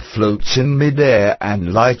bulb floats in midair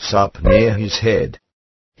and lights up near his head.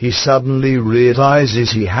 He suddenly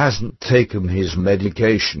realizes he hasn't taken his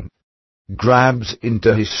medication, grabs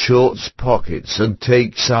into his shorts pockets and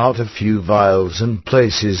takes out a few vials and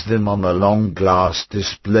places them on a long glass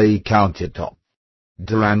display countertop.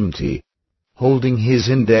 Durante, holding his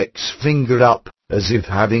index finger up, as if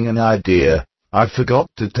having an idea, I forgot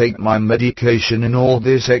to take my medication in all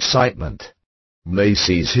this excitement. May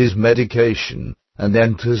sees his medication, and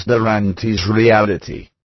enters Durante's reality.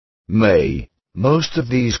 May, most of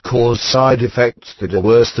these cause side effects that are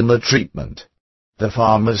worse than the treatment. The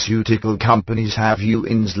pharmaceutical companies have you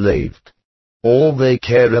enslaved. All they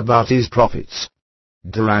care about is profits.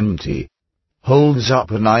 Durante holds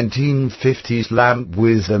up a 1950s lamp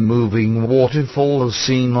with a moving waterfall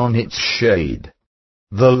scene on its shade.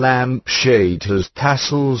 The lamp shade has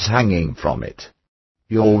tassels hanging from it.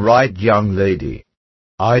 You're right, young lady.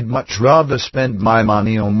 I'd much rather spend my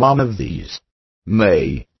money on one of these.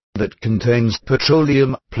 May, that contains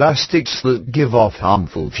petroleum plastics that give off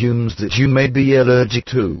harmful fumes that you may be allergic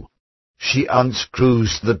to. She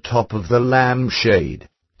unscrews the top of the lampshade,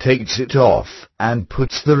 takes it off, and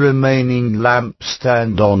puts the remaining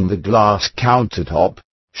lampstand on the glass countertop.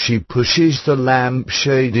 She pushes the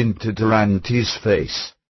lampshade into Durante's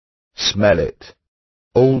face. Smell it.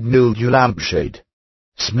 Old mildew lampshade.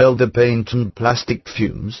 Smell the paint and plastic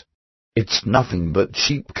fumes? It's nothing but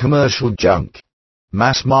cheap commercial junk.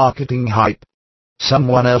 Mass marketing hype.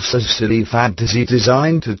 Someone else's silly fantasy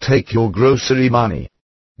designed to take your grocery money.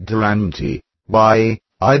 Durante, why,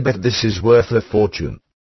 I bet this is worth a fortune.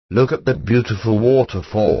 Look at that beautiful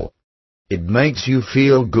waterfall. It makes you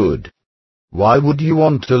feel good. Why would you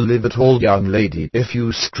want to live at all, young lady, if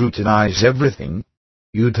you scrutinize everything?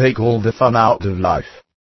 You take all the fun out of life.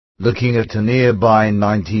 Looking at a nearby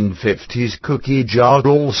 1950s cookie jar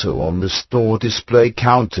also on the store display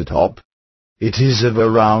countertop. It is of a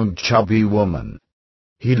round, chubby woman.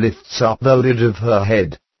 He lifts up the lid of her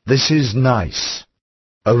head. This is nice.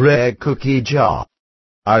 A rare cookie jar.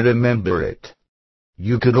 I remember it.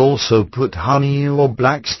 You could also put honey or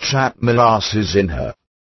blackstrap molasses in her.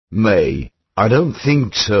 May, I don't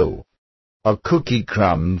think so. A cookie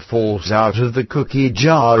crumb falls out of the cookie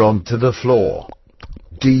jar onto the floor.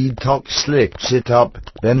 Detox licks it up,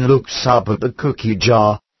 then looks up at the cookie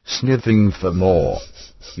jar, sniffing for more.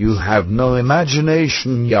 You have no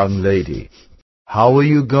imagination, young lady. How are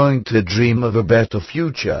you going to dream of a better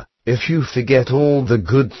future, if you forget all the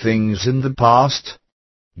good things in the past?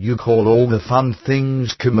 You call all the fun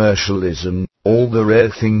things commercialism, all the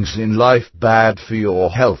rare things in life bad for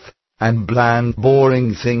your health, and bland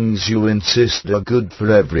boring things you insist are good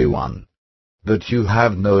for everyone. But you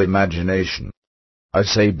have no imagination. I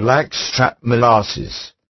say blackstrap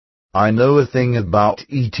molasses. I know a thing about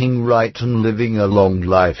eating right and living a long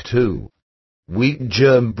life too. Wheat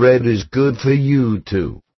germ bread is good for you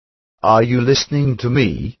too. Are you listening to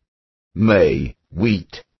me? May,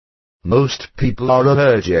 wheat. Most people are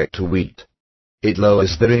allergic to wheat. It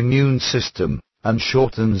lowers their immune system and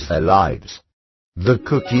shortens their lives. The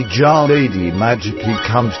cookie jar lady magically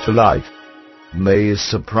comes to life. May is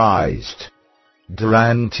surprised.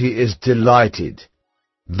 Durante is delighted.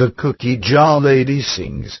 The cookie jar lady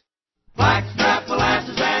sings. Blackstrap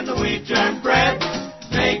molasses and the wheat germ bread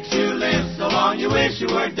makes you live so long you wish you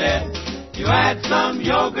were dead. You add some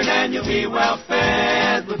yogurt and you'll be well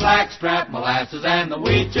fed with blackstrap molasses and the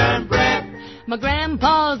wheat germ bread. My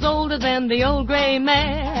grandpa's older than the old gray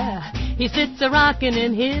mare. He sits a-rockin'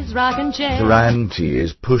 in his rocking chair. Durante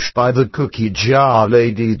is pushed by the cookie jar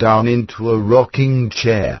lady down into a rocking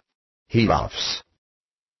chair. He laughs.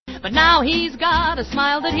 But now he's got a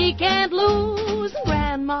smile that he can't lose.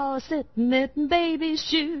 Grandma's sitting knitting baby's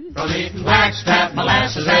shoes. From eating blackstrap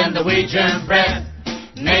molasses and the wheat germ bread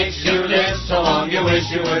makes you live so long you wish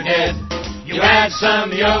you were dead. You add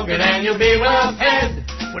some yogurt and you'll be well fed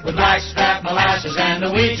with blackstrap molasses and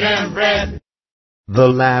the wheat germ bread. The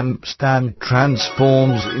lampstand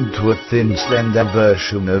transforms into a thin, slender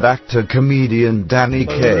version of actor-comedian Danny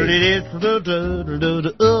Kaye.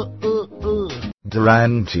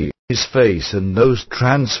 Durante's face and nose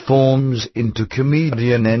transforms into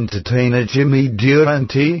comedian-entertainer Jimmy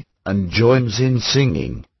Durante and joins in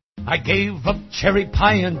singing. I gave up cherry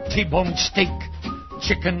pie and T-bone steak,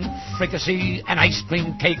 chicken fricassee and ice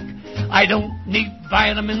cream cake. I don't need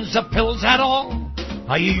vitamins or pills at all.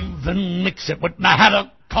 I even mix it with my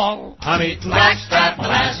haddock call. I'm eating blackstrap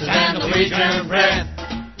molasses and the wheat germ bread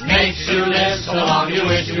makes you live so long you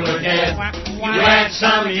wish you were dead. You add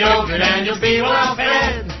some yogurt and you'll be well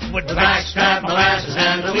fed with the blackstrap molasses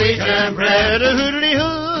and the wheat germ bread.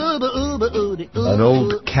 An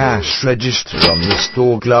old cash register on the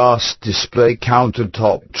store glass display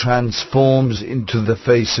countertop transforms into the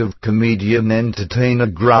face of comedian-entertainer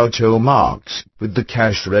Groucho Marx, with the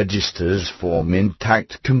cash register's form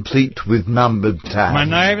intact, complete with numbered tabs. My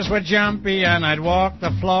nerves were jumpy and I'd walk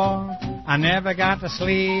the floor. I never got to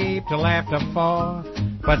sleep till after 4.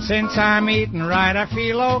 But since I'm eating right, I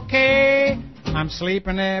feel okay. I'm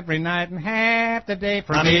sleeping every night and half the day.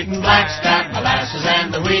 From eating blackstrap molasses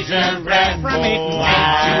and the wheat germ bread. From eating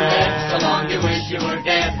makes you live so long you wish you were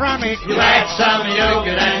dead. From eating You add some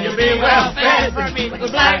yogurt and you'll be well fed From eating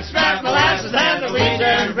with blackstrap molasses and the wheat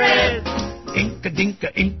germ bread.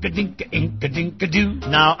 Inka-dinka, inka-dinka, inka-dinka-doo.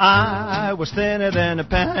 Now I was thinner than a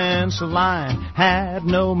pencil line, had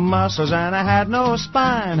no muscles and I had no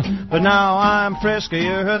spine. But now I'm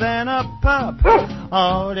friskier than a pup.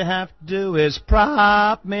 All you have to do is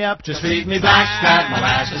prop me up. Just feed me Blackstrap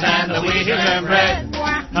molasses and the wheat germ bread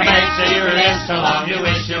makes you live so long you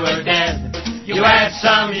wish you were dead. You add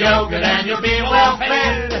some yogurt and you'll be well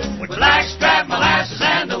fed with blackstrap molasses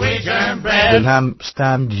and the wheat germ bread. The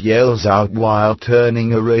lampstand yells out while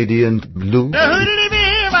turning a radiant blue.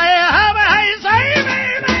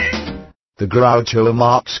 The Groucho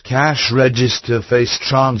Marx cash register face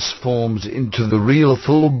transforms into the real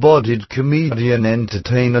full-bodied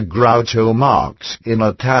comedian-entertainer Groucho Marx in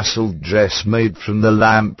a tasseled dress made from the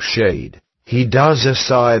lampshade. He does a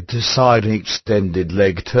side-to-side extended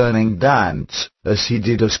leg-turning dance, as he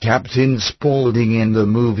did as Captain Spaulding in the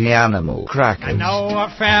movie Animal Crackers. I know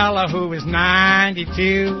a fella who is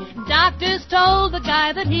 92. Doctors told the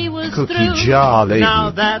guy that he was Cookie through. jar lady.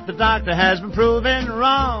 Now that the doctor has been proven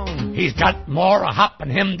wrong. He's got more a hop in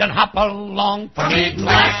him than hop along. From eating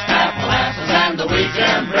blackstrap molasses and the wheat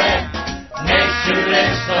germ bread makes you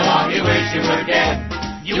live so long you wish you were dead.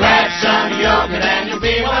 You add some yogurt and you'll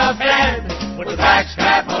be well fed with the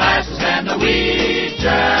blackstrap molasses and the wheat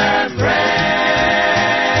germ bread.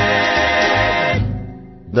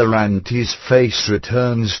 Durante's face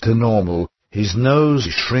returns to normal, his nose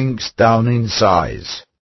shrinks down in size.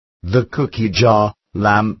 The cookie jar,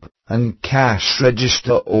 lamp, and cash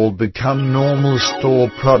register all become normal store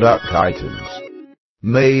product items.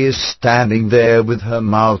 May is standing there with her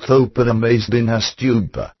mouth open, amazed in her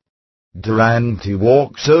stupor. Durante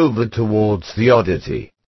walks over towards the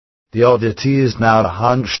oddity. The oddity is now a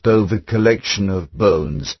hunched-over collection of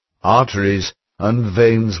bones, arteries, and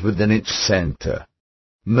veins within its center.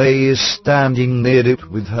 May is standing near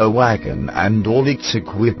it with her wagon and all its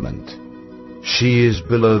equipment. She is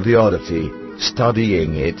below the oddity,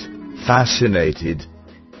 studying it, fascinated.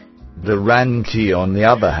 Durante, on the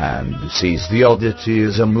other hand, sees the oddity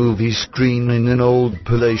as a movie screen in an old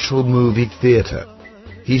palatial movie theater.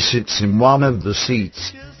 He sits in one of the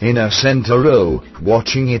seats, in a center row,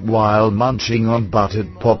 watching it while munching on buttered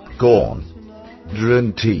popcorn.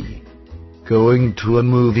 Guarantee. Going to a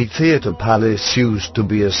movie theater palace used to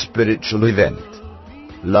be a spiritual event.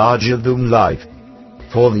 Larger than life.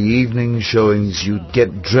 For the evening showings you'd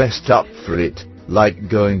get dressed up for it, like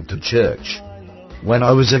going to church. When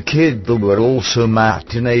I was a kid there were also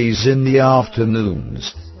matinees in the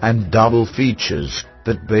afternoons, and double features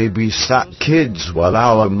that babysat kids while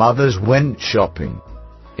our mothers went shopping.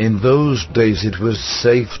 In those days it was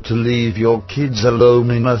safe to leave your kids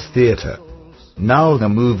alone in a theater. Now the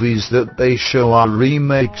movies that they show are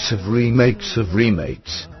remakes of remakes of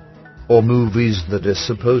remakes. Or movies that are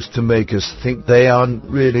supposed to make us think they aren't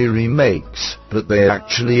really remakes, but they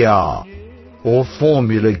actually are. Or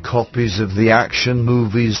formula copies of the action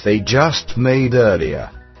movies they just made earlier.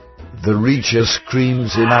 The Reacher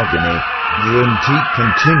screams in agony. Guarantee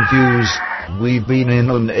continues. We've been in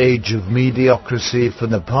an age of mediocrity for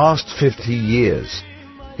the past 50 years.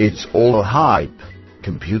 It's all hype,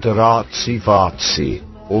 computer artsy-fartsy,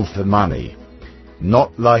 all for money.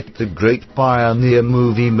 Not like the great pioneer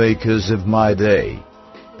movie makers of my day.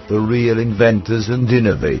 The real inventors and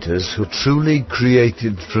innovators who truly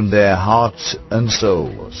created from their hearts and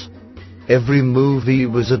souls. Every movie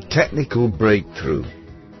was a technical breakthrough.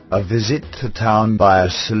 A visit to town by a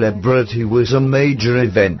celebrity was a major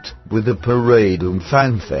event, with a parade and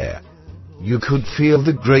fanfare. You could feel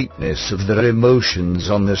the greatness of their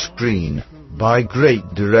emotions on the screen, by great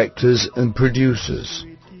directors and producers.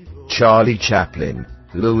 Charlie Chaplin,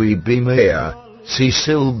 Louis B. Mayer,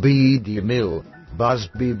 Cecil B. DeMille,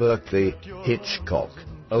 Busby Berkeley, Hitchcock,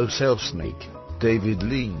 O. Selznick, David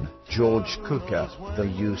Lean, George Cukor, the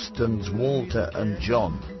Houstons Walter and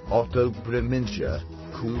John, Otto Preminger,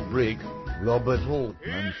 Kubrick, Robert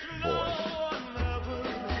Altman, boy.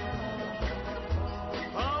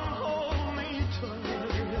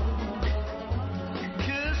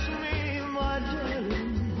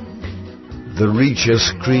 The Reacher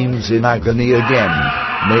screams in agony again.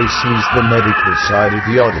 May sees the medical side of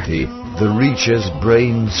the oddity. The Reacher's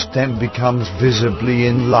brain stem becomes visibly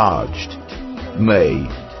enlarged. May,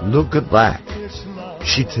 look at that.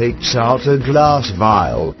 She takes out a glass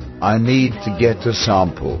vial. I need to get a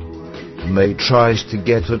sample. May tries to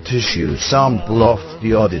get a tissue sample off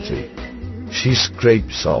the oddity. She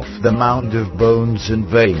scrapes off the mound of bones and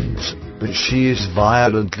veins, but she is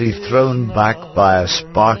violently thrown back by a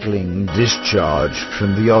sparkling discharge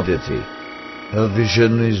from the oddity. Her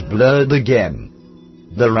vision is blurred again.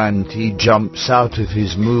 Guarantee jumps out of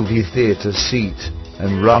his movie theater seat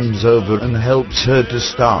and runs over and helps her to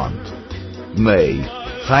stand. May,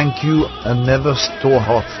 thank you, and never store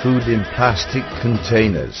hot food in plastic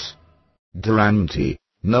containers. Guarantee,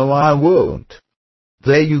 no I won't.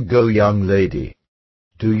 There you go, young lady.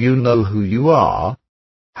 Do you know who you are?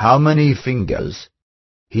 How many fingers?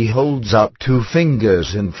 He holds up 2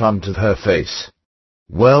 fingers in front of her face.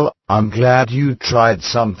 Well, I'm glad you tried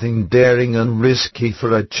something daring and risky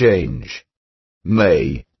for a change.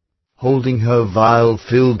 May, holding her vial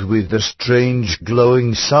filled with a strange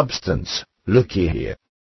glowing substance, looky here.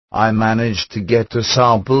 I managed to get a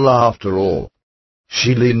sample after all.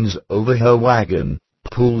 She leans over her wagon,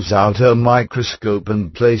 pulls out her microscope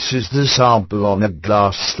and places the sample on a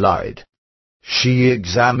glass slide. She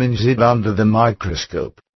examines it under the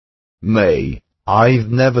microscope. May, I've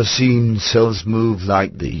never seen cells move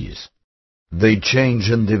like these. They change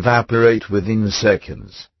and evaporate within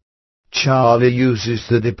seconds. Charlie uses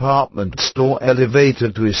the department store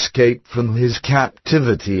elevator to escape from his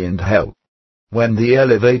captivity and hell. When the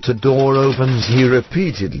elevator door opens, he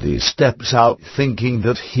repeatedly steps out thinking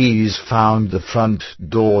that he's found the front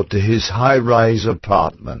door to his high-rise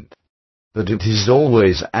apartment. But it is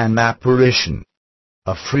always an apparition.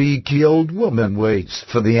 A freaky old woman waits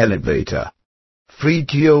for the elevator.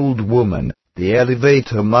 Freaky old woman, the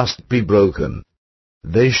elevator must be broken.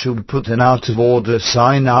 They should put an out-of-order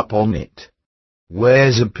sign up on it.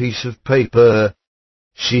 Where's a piece of paper?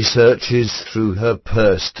 She searches through her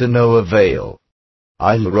purse to no avail.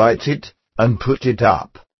 I'll write it, and put it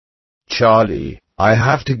up. Charlie, I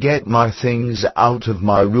have to get my things out of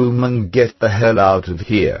my room and get the hell out of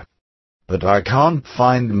here. But I can't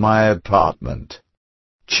find my apartment.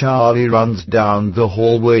 Charlie runs down the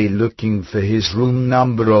hallway looking for his room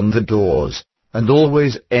number on the doors, and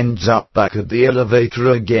always ends up back at the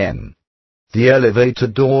elevator again. The elevator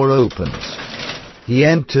door opens. He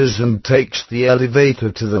enters and takes the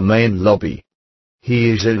elevator to the main lobby.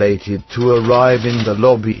 He is elated to arrive in the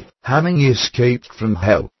lobby, having escaped from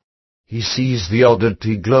hell. He sees the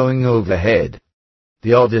oddity glowing overhead.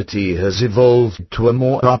 The oddity has evolved to a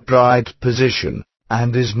more upright position,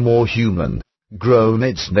 and is more human, grown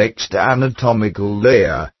its next anatomical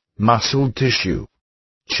layer, muscle tissue.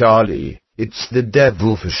 Charlie, it's the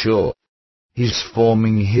devil for sure. He's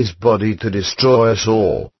forming his body to destroy us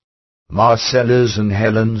all. Marcellus and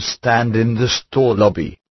Helen stand in the store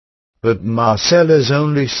lobby. But Marcellus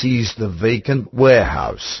only sees the vacant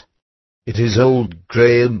warehouse. It is old,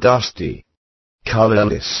 grey and dusty,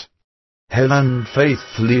 colorless. Helen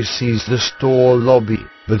faithfully sees the store lobby,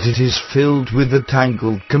 but it is filled with the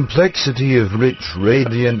tangled complexity of rich,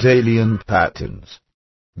 radiant alien patterns.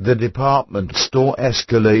 The department store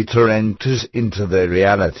escalator enters into their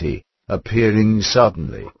reality, appearing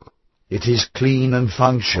suddenly. It is clean and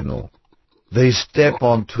functional. They step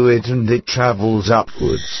onto it and it travels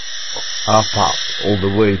upwards. Up, all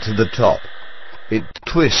the way to the top. It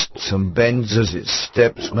twists and bends as its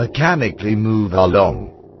steps mechanically move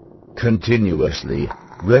along. Continuously,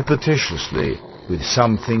 repetitiously, with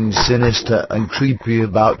something sinister and creepy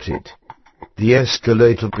about it. The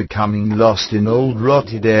escalator becoming lost in old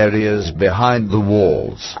rotted areas behind the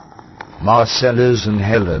walls. Marcellus and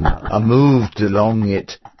Helen are moved along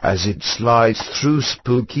it as it slides through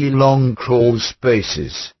spooky long crawl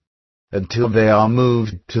spaces, until they are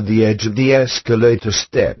moved to the edge of the escalator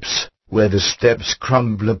steps, where the steps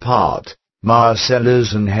crumble apart.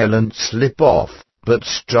 Marcellus and Helen slip off, but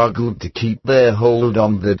struggle to keep their hold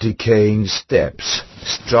on the decaying steps,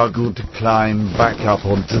 struggle to climb back up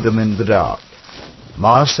onto them in the dark.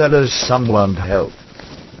 Marcellus, someone help.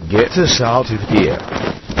 Get us out of here.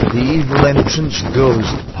 The evil entrance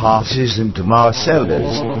ghost passes into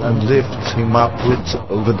Marcellus and lifts him upwards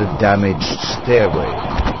over the damaged stairway.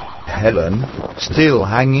 Helen, still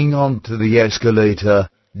hanging on to the escalator,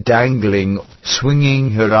 dangling,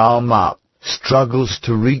 swinging her arm up, struggles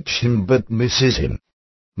to reach him but misses him.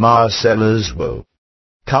 Marcellus woe.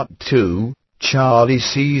 Cut 2, Charlie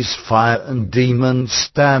sees fire and demons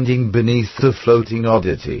standing beneath the floating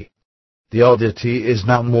oddity. The oddity is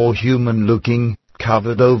now more human-looking,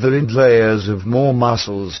 covered over in layers of more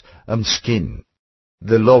muscles and skin.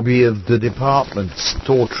 The lobby of the department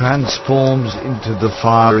store transforms into the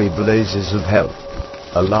fiery blazes of hell.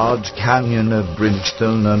 A large canyon of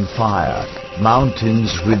brimstone and fire,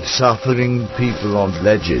 mountains with suffering people on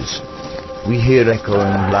ledges. We hear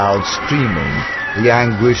echoing loud screaming, the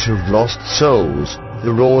anguish of lost souls,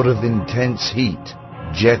 the roar of intense heat,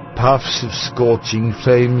 jet puffs of scorching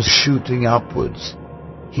flames shooting upwards.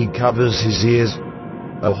 He covers his ears.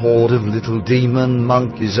 A horde of little demon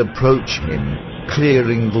monkeys approach him,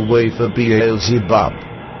 clearing the way for Beelzebub.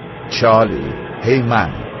 Charlie, hey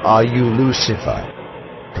man, are you Lucifer?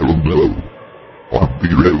 Hell no, I'm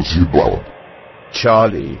Beelzebub.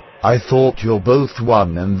 Charlie, I thought you're both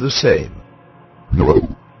one and the same. No,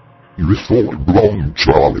 you thought wrong,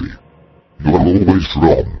 Charlie. You are always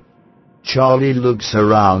wrong. Charlie looks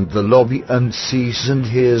around the lobby and sees and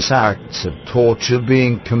hears acts of torture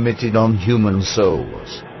being committed on human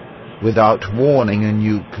souls. Without warning, a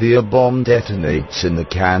nuclear bomb detonates in the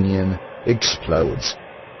canyon, explodes,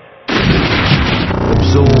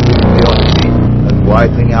 absorbing the oddity and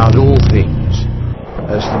wiping out all things.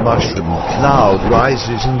 As the mushroom cloud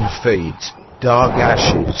rises and fades, dark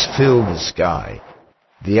ashes fill the sky.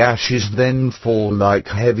 The ashes then fall like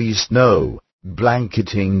heavy snow,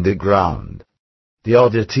 blanketing the ground. The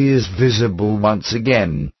oddity is visible once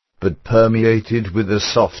again, but permeated with a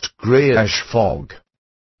soft greyish fog.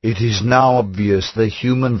 It is now obvious the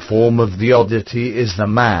human form of the oddity is the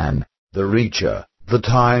man, the Reacher, the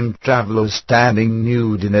time traveler standing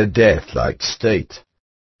nude in a death-like state.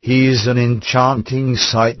 He is an enchanting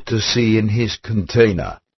sight to see in his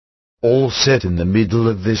container. All set in the middle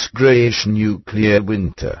of this greyish nuclear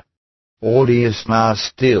winter. All is now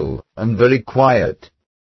still and very quiet.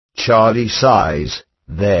 Charlie sighs,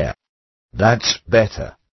 there. That's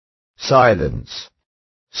better. Silence.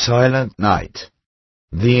 Silent night.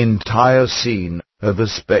 The entire scene of a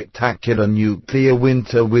spectacular nuclear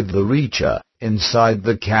winter with the Reacher inside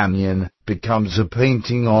the canyon becomes a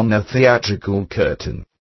painting on a theatrical curtain.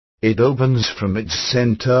 It opens from its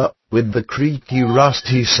center with the creaky,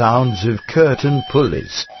 rusty sounds of curtain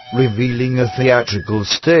pulleys, revealing a theatrical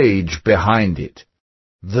stage behind it.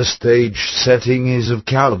 The stage setting is of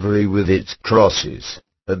Calvary with its crosses.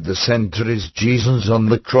 At the center is Jesus on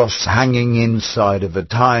the cross hanging inside of a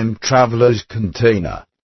time traveler's container.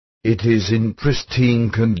 It is in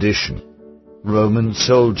pristine condition. Roman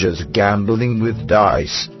soldiers gambling with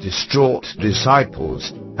dice, distraught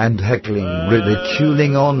disciples, and heckling,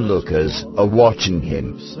 ridiculing onlookers are watching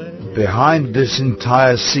him. Behind this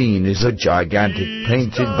entire scene is a gigantic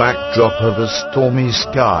painted backdrop of a stormy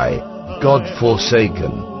sky,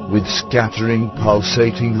 God-forsaken, with scattering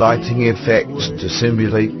pulsating lighting effects to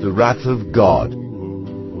simulate the wrath of God.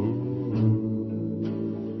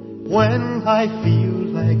 When I feel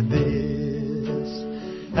like this,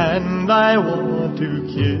 and I want to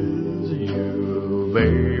kiss you,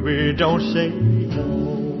 baby, don't say no.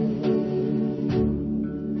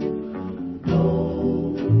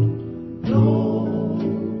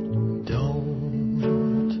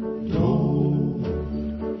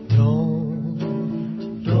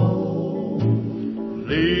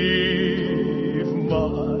 Leave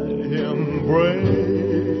my embrace,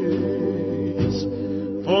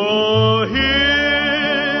 for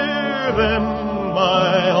here in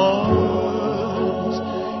my arms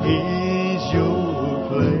is your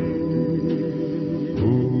place.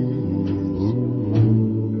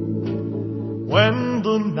 When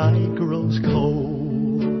the night grows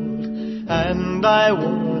cold and I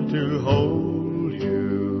want to hold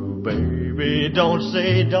you, baby, don't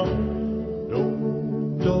say don't.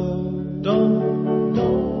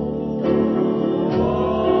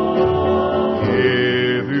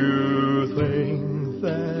 If you think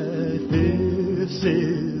that this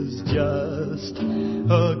is just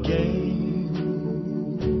a game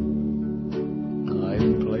I'm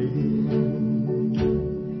playing,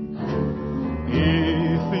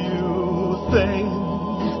 if you think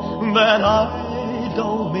that I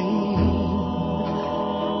don't mean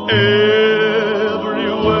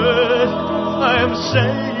every word I'm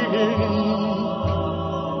saying,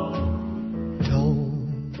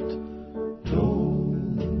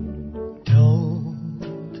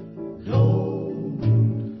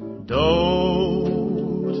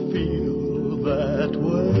 don't feel that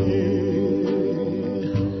way.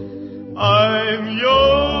 I'm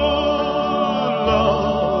your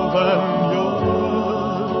love and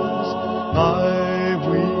yours I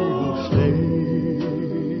will stay.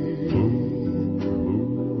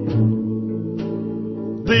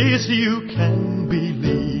 This you can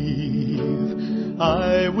believe,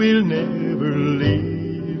 I will never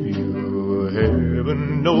leave you.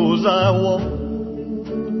 Heaven knows I won't.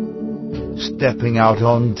 Stepping out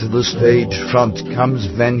onto the stage front comes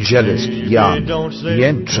Vangelist Young, the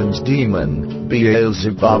entrance demon,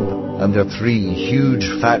 Beelzebub, and the three huge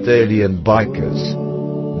fat alien bikers.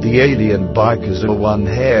 The alien bikers are one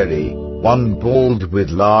hairy, one bald with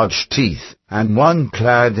large teeth, and one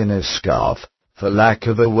clad in a scarf, for lack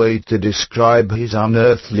of a way to describe his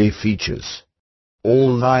unearthly features.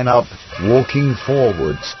 All line up, walking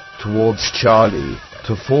forwards, towards Charlie,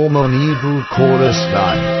 to form an evil chorus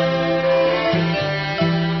line.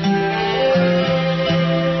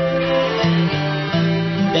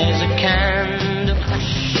 There's a candle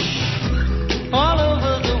all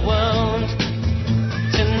over the world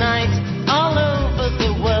tonight, all over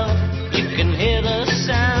the world. You can hear the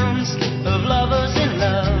sounds of lovers in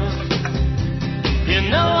love. You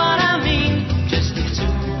know what I mean? Just the two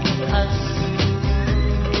of us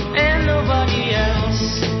and nobody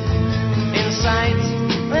else. In sight,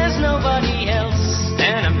 there's nobody else,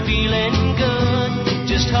 and I'm feeling good,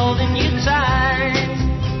 just holding you tight.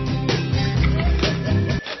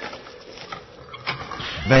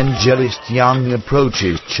 Vangelist Young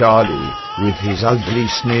approaches Charlie, with his ugly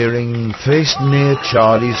sneering face near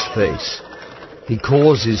Charlie's face. He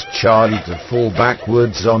causes Charlie to fall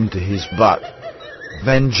backwards onto his butt.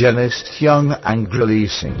 Vangelist Young angrily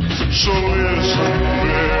sings. So listen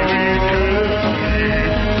very carefully,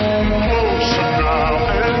 closer now,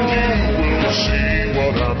 and you will see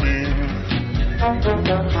what I mean.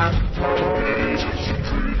 It is a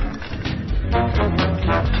dream.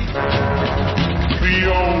 The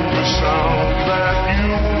only sound that you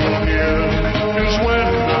will hear is when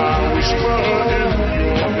I whisper in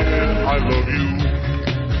your ear, I love you.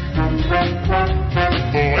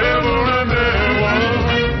 Forever and ever.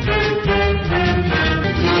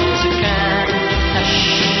 There's a kind of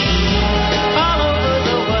all over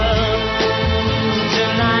the world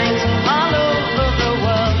tonight, all over the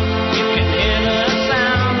world. You can hear the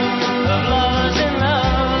sound of lovers in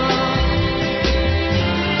love.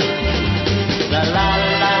 La la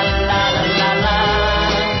la la la la la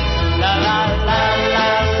la la la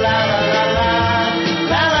la la la la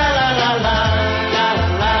la la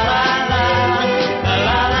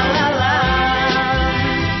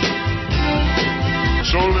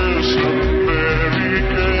So listen very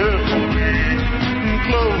carefully,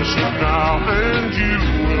 closer now, and you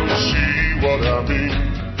will see what I mean.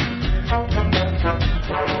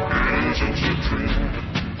 It is a dream.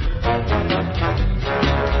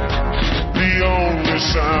 The only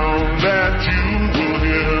sound that you will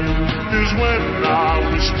hear is when I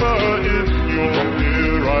whisper in your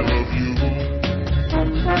ear, I love you.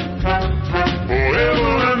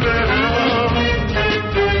 Forever and ever.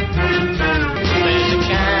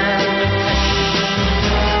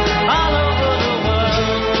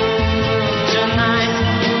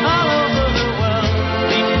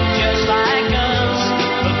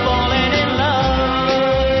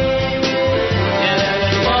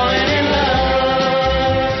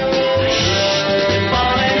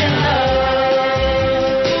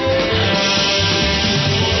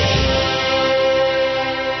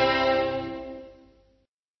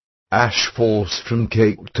 Ash falls from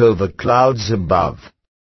caked over clouds above.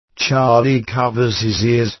 Charlie covers his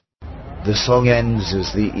ears. The song ends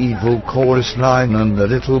as the evil chorus line and the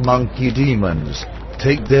little monkey demons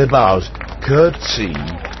take their bows, curtsy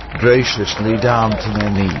graciously down to their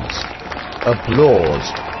knees. Applause.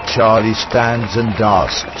 Charlie stands and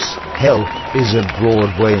asks, "Hell is a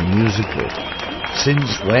Broadway musical.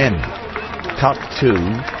 Since when?" Cut to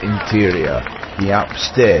interior, the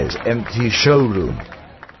upstairs empty showroom.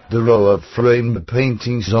 The row of framed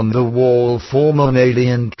paintings on the wall form an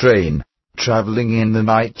alien train, traveling in the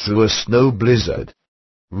night through a snow blizzard.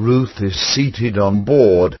 Ruth is seated on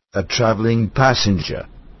board, a traveling passenger.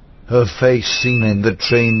 Her face seen in the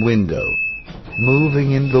train window.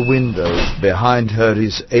 Moving in the windows behind her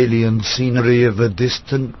is alien scenery of a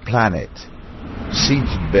distant planet.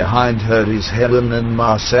 Seated behind her is Helen and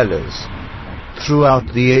Marcellus.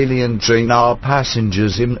 Throughout the alien train are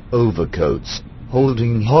passengers in overcoats,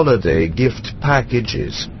 holding holiday gift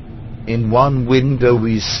packages. In one window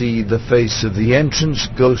we see the face of the entrance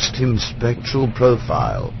ghost in spectral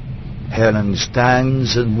profile. Helen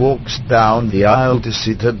stands and walks down the aisle to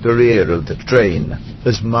sit at the rear of the train,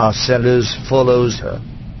 as Marcellus follows her.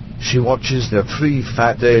 She watches the three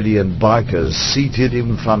fat alien bikers seated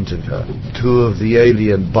in front of her. Two of the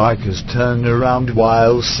alien bikers turn around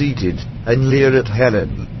while seated, and leer at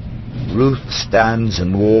Helen. Ruth stands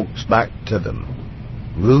and walks back to them.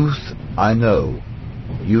 "Ruth, I know.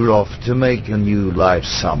 You're off to make a new life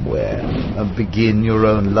somewhere, and begin your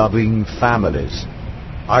own loving families.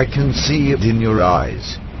 I can see it in your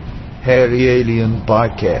eyes." Hairy alien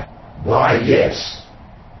biker: Why, yes.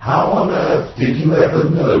 How on earth did you ever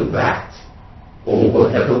know that? Or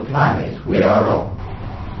whatever planet we are on?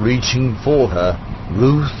 Reaching for her,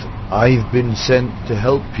 "Ruth, I've been sent to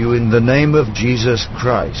help you in the name of Jesus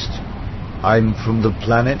Christ. I'm from the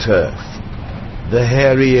planet Earth." The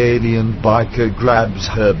hairy alien biker grabs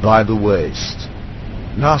her by the waist.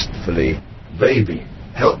 Lustfully, "Baby,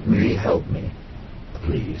 help me,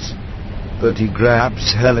 please." But he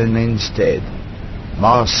grabs Helen instead.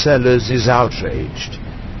 Marcellus is outraged.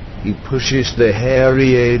 He pushes the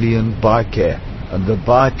hairy alien biker, and the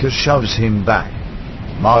biker shoves him back.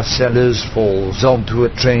 Marcellus falls onto a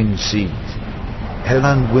train seat.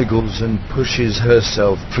 Helen wiggles and pushes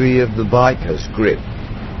herself free of the biker's grip.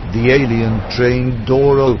 The alien train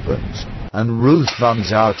door opens, and Ruth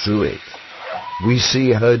runs out through it. We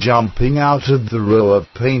see her jumping out of the row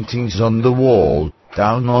of paintings on the wall,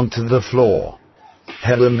 down onto the floor.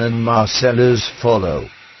 Helen and Marcellus follow.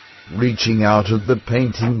 Reaching out of the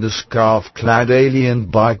painting, the scarf-clad alien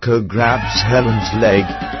biker grabs Helen's leg.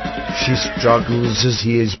 She struggles as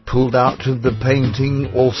he is pulled out of the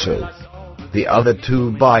painting also. The other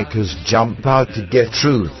two bikers jump out to get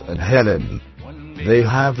Ruth and Helen. They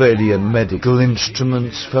have alien medical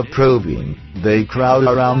instruments for probing. They crowd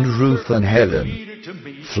around Ruth and Helen,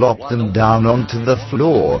 flop them down onto the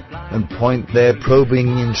floor, and point their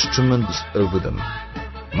probing instruments over them.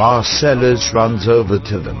 Marcellus runs over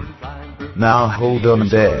to them. "Now hold on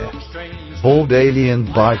there." Bald alien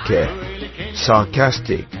biker: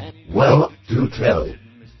 sarcastic. "Well, do tell.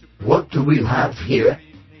 What do we have here?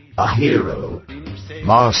 A hero?"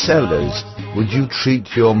 Marcellus: "Would you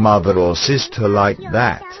treat your mother or sister like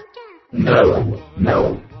that?"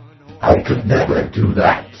 No. I could never do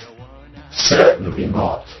that. Certainly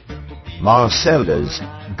not." Marcellus: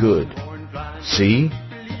 "Good. See?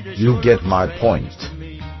 You get my point."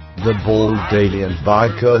 The bald alien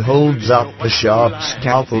biker holds up a sharp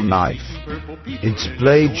scalpel knife. Its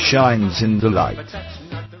blade shines in the light.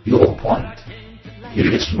 "Your point. It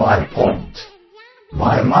is my point.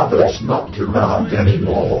 My mother's not around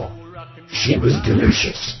anymore. She was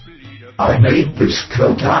delicious. I made this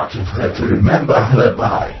coat out of her to remember her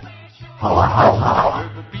by. Ha.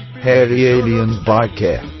 Hairy alien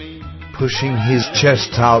biker, pushing his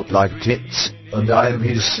chest out like tits, "And I'm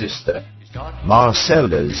his sister."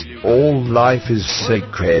 Marcellus: "All life is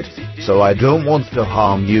sacred, so I don't want to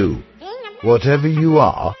harm you. Whatever you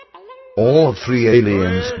are." All three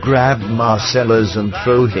aliens grab Marcellus and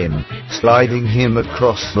throw him, sliding him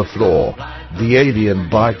across the floor. The alien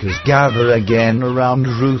bikers gather again around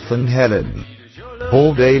Ruth and Helen.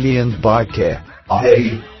 Bald alien biker: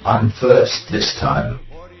 I'm first this time.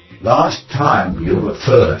 Last time you were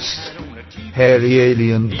first." Hairy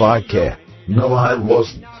alien biker: "No, I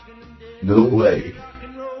wasn't. No way."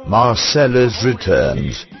 Marcellus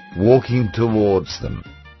returns, walking towards them.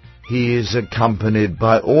 He is accompanied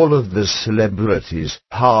by all of the celebrities: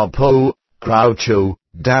 Harpo, Groucho,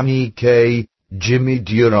 Danny Kaye, Jimmy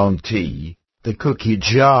Durante, the cookie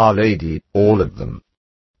jar lady, all of them.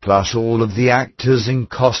 Plus all of the actors in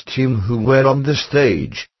costume who were on the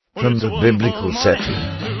stage, from the biblical setting,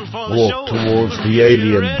 walk towards the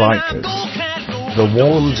alien bikers. The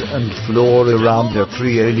walls and floor around the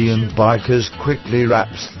 3 alien bikers quickly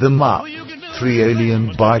wraps them up. 3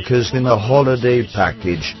 alien bikers in a holiday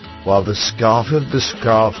package, while the scarf of the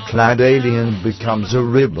scarf-clad alien becomes a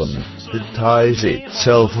ribbon that ties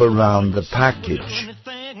itself around the package.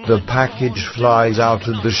 The package flies out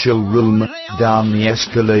of the showroom, down the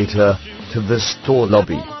escalator, to the store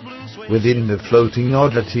lobby. Within the floating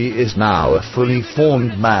oddity is now a fully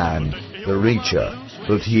formed man, the Reacher,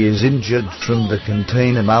 but he is injured from the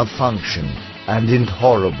container malfunction, and in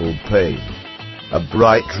horrible pain. A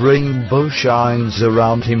bright rainbow shines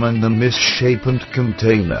around him and the misshapen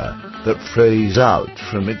container that frays out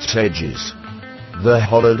from its edges. The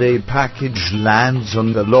holiday package lands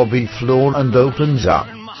on the lobby floor and opens up.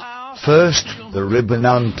 First, the ribbon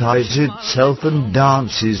unties itself and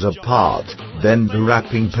dances apart, then the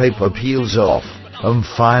wrapping paper peels off, and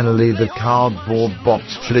finally the cardboard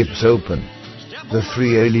box flips open. The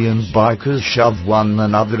 3 alien bikers shove one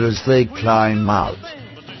another as they climb out.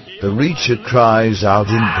 The Reacher cries out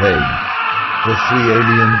in pain. The 3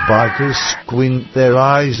 alien bikers squint their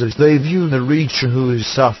eyes as they view the Reacher, who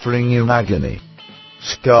is suffering in agony.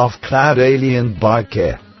 Scarf-clad alien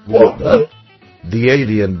biker. What the? The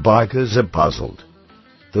alien bikers are puzzled.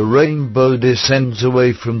 The rainbow descends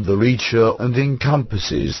away from the Reacher and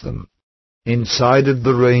encompasses them. Inside of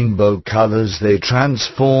the rainbow colors they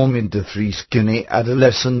transform into 3 skinny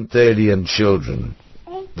adolescent alien children.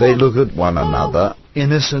 They look at one another,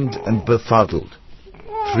 innocent and befuddled.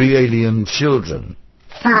 3 alien children.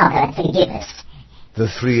 Father, forgive us. The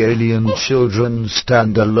 3 alien children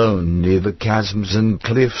stand alone near the chasms and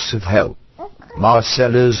cliffs of hell.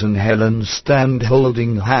 Marcellus and Helen stand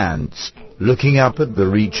holding hands, looking up at the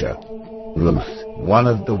Reacher. Ruth, one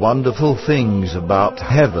of the wonderful things about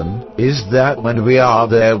heaven is that when we are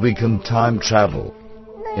there we can time travel.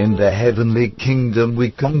 In the heavenly kingdom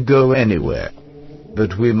we can go anywhere.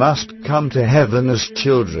 But we must come to heaven as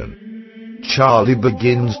children. Charlie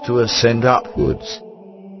begins to ascend upwards.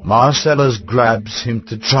 Marcellus grabs him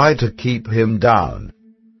to try to keep him down.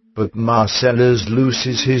 But Marcellus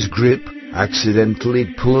loses his grip,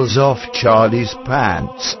 accidentally pulls off Charlie's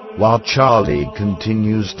pants, while Charlie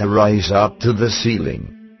continues to rise up to the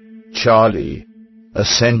ceiling. Charlie.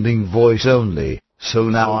 Ascending voice only, so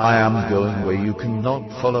now I am going where you cannot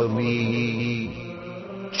follow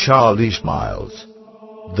me. Charlie smiles.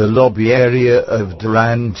 The lobby area of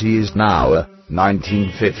Durante is now a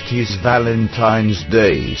 1950s Valentine's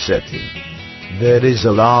Day setting. There is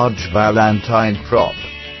a large Valentine prop.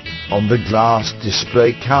 On the glass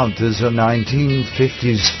display counters are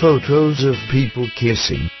 1950s photos of people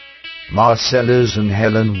kissing. Marcellus and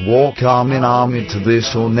Helen walk arm in arm into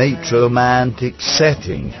this ornate romantic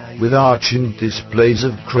setting, with arching displays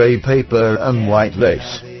of crepe paper and white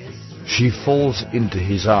lace. She falls into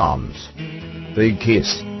his arms. They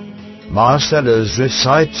kiss. Marcellus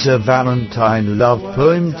recites a Valentine love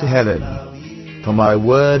poem to Helen. For my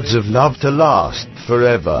words of love to last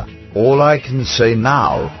forever, all I can say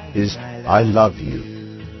now is, I love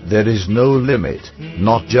you. There is no limit,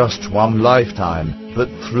 not just one lifetime, but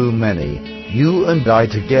through many, you and I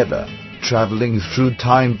together, traveling through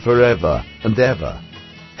time forever and ever.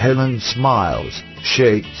 Helen smiles,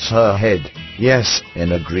 shakes her head, yes,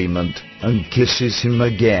 in agreement, and kisses him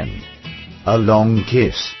again. A long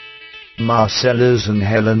kiss. Marcellus and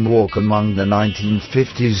Helen walk among the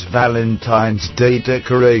 1950s Valentine's Day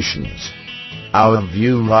decorations. Our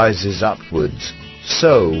view rises upwards,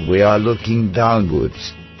 so we are looking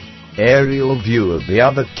downwards. Aerial view of the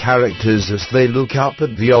other characters as they look up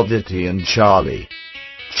at the oddity and Charlie.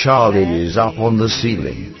 Charlie is up on the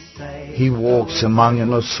ceiling. He walks among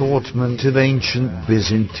an assortment of ancient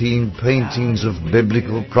Byzantine paintings of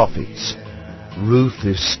biblical prophets. Ruth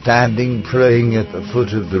is standing praying at the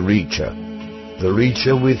foot of the Reacher. The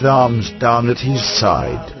Reacher, with arms down at his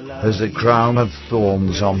side, has a crown of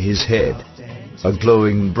thorns on his head. A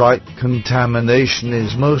glowing bright contamination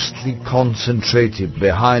is mostly concentrated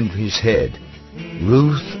behind his head.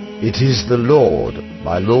 Ruth, it is the Lord,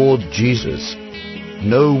 my Lord Jesus.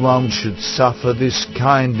 No one should suffer this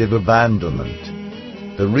kind of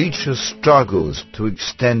abandonment. The Reacher struggles to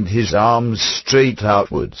extend his arms straight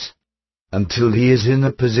outwards, until he is in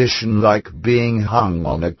a position like being hung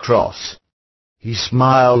on a cross. He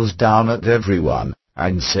smiles down at everyone,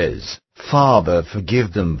 and says, Father,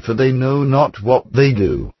 forgive them, for they know not what they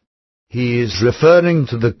do. He is referring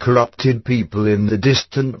to the corrupted people in the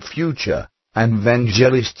distant future, and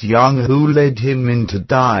Evangelist Young, who led him into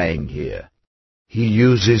dying here. He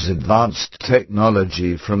uses advanced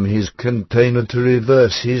technology from his container to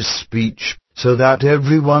reverse his speech, so that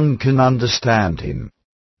everyone can understand him.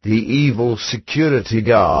 The evil security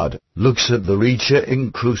guard looks at the Reacher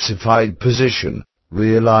in crucified position,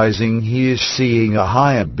 realizing he is seeing a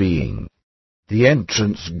higher being. The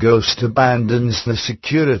entrance ghost abandons the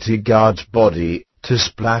security guard's body to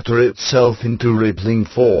splatter itself into rippling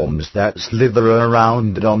forms that slither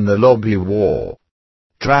around on the lobby wall.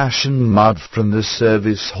 Trash and mud from the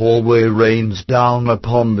service hallway rains down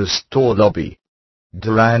upon the store lobby.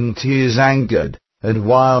 Durante is angered, and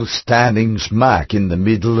while standing smack in the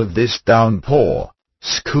middle of this downpour,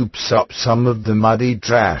 scoops up some of the muddy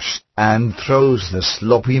trash and throws the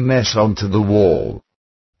sloppy mess onto the wall.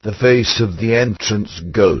 The face of the entrance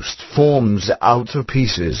ghost forms out of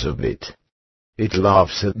pieces of it. It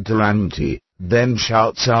laughs at Durante, then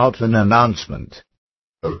shouts out an announcement.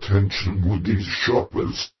 Attention Woody's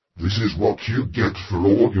shoppers, this is what you get for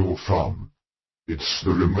all your fun. It's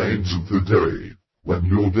the remains of the day, when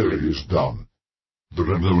your day is done.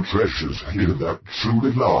 There are no treasures here that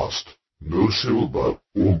truly last, no silver,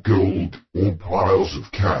 or gold, or piles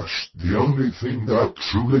of cash. The only thing that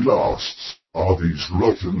truly lasts are these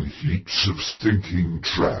rotten heaps of stinking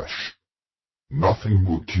trash. Nothing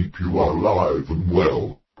will keep you alive and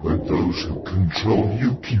well when those who control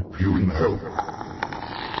you keep you in hell.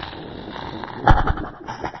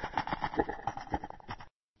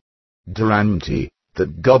 Durante,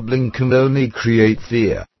 that goblin can only create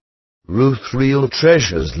fear. Ruth, real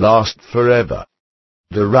treasures last forever.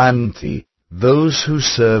 Durante, those who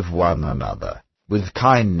serve one another with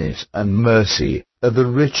kindness and mercy are the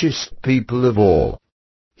richest people of all.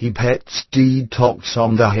 He pets Detox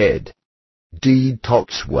on the head.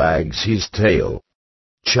 Detox wags his tail.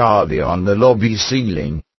 Charlie on the lobby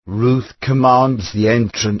ceiling. Ruth commands the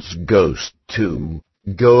entrance ghost to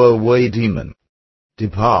go away, demon.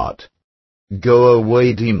 Depart. Go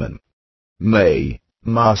away, demon. May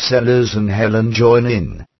Marcellus and Helen join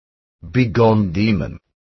in. Begone, demon.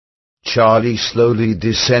 Charlie slowly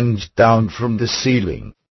descends down from the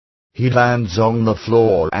ceiling. He lands on the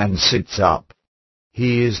floor and sits up.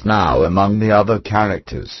 He is now among the other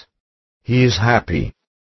characters. He is happy.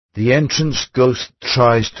 The entrance ghost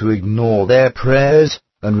tries to ignore their prayers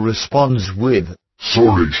and responds with,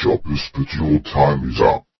 Sorry shoppers, but your time is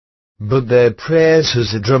up. But their prayers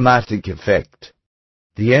has a dramatic effect.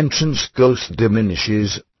 The entrance ghost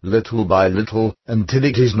diminishes, little by little, until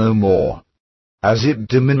it is no more. As it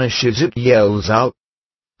diminishes, it yells out,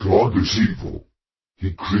 God is evil.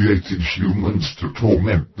 He created humans to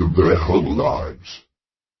torment them their whole lives.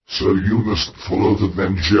 So you must follow the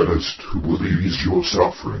evangelist who will ease your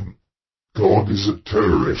suffering. God is a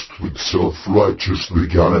terrorist with self-righteous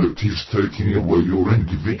legalities taking away your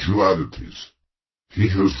individualities. He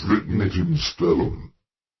has written it in stone,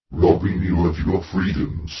 robbing you of your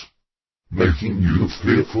freedoms, making you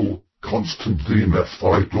fearful, constantly in a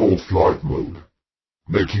fight-or-flight mode,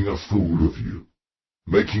 making a fool of you,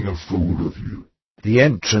 making a fool of you. The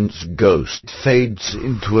entrance ghost fades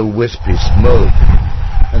into a wispy smoke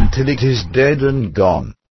until it is dead and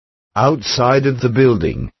gone. Outside of the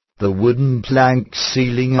building, the wooden planks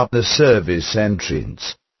sealing up the service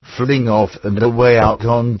entrance fling off and away out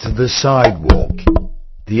onto the sidewalk.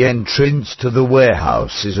 The entrance to the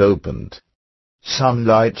warehouse is opened.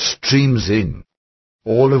 Sunlight streams in.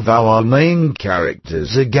 All of our main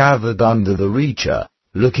characters are gathered under the Reacher,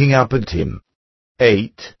 looking up at him.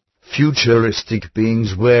 8 futuristic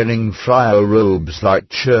beings wearing friar robes like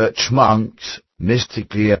church monks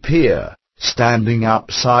mystically appear, standing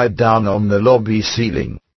upside down on the lobby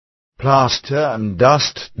ceiling. Plaster and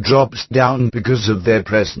dust drops down because of their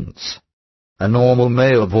presence. A normal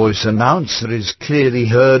male voice announcer is clearly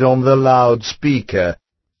heard on the loudspeaker.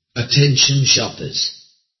 Attention shoppers.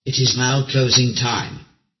 It is now closing time.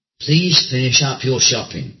 Please finish up your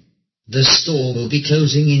shopping. The store will be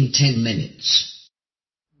closing in 10 minutes.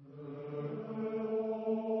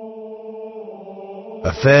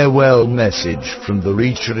 A farewell message from the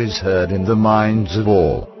Reacher is heard in the minds of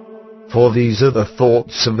all. For these are the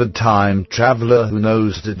thoughts of a time traveler who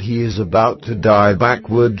knows that he is about to die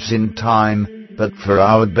backwards in time, but for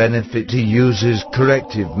our benefit he uses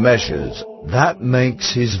corrective measures that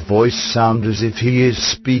makes his voice sound as if he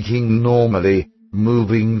is speaking normally,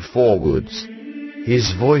 moving forwards.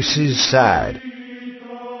 His voice is sad.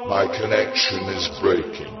 My connection is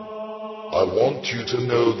breaking. I want you to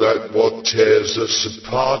know that what tears us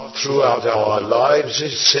apart throughout our lives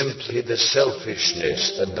is simply the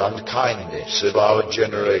selfishness and unkindness of our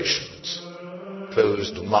generations.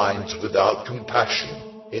 Closed minds without compassion,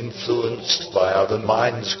 influenced by other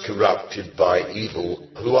minds corrupted by evil,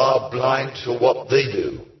 who are blind to what they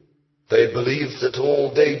do. They believe that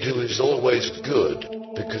all they do is always good,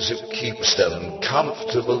 because it keeps them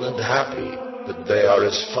comfortable and happy, but they are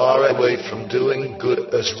as far away from doing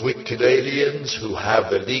good as wicked aliens who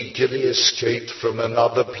have illegally escaped from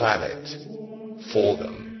another planet. For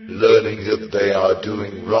them, learning that they are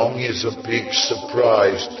doing wrong is a big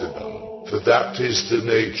surprise to them, for that is the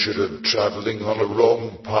nature of traveling on a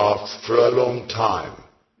wrong path for a long time.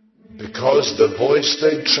 Because the voice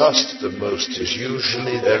they trust the most is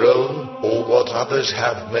usually their own, or what others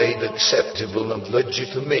have made acceptable and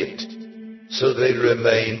legitimate. So they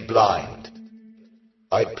remain blind.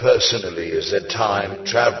 I personally, as a time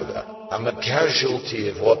traveler, am a casualty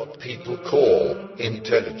of what people call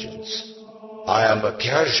intelligence. I am a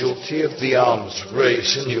casualty of the arms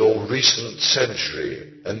race in your recent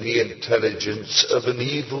century, and the intelligence of an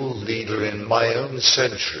evil leader in my own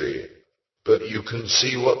century. But you can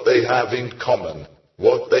see what they have in common,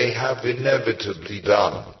 what they have inevitably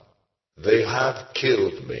done. They have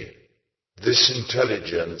killed me. This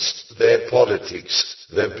intelligence, their politics,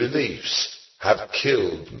 their beliefs, have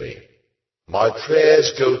killed me. My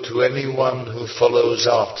prayers go to anyone who follows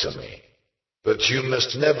after me. But you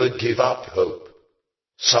must never give up hope.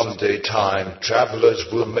 Someday time travelers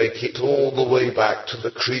will make it all the way back to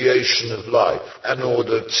the creation of life, an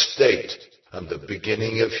ordered state, and the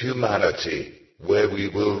beginning of humanity, where we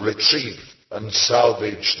will retrieve and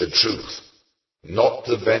salvage the truth, not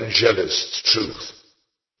the evangelist's truth.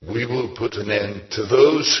 We will put an end to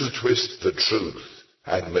those who twist the truth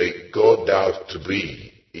and make God out to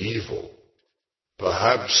be evil.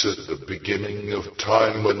 Perhaps at the beginning of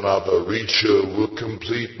time another reacher will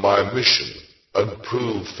complete my mission and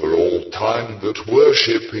prove for all time that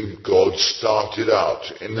worshipping God started out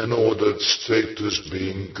in an ordered state as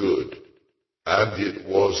being good. And it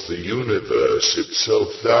was the universe itself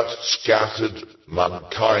that scattered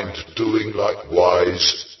mankind doing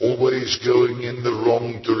likewise, always going in the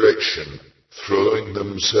wrong direction, throwing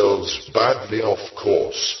themselves badly off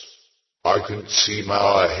course. I can see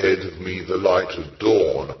now ahead of me the light of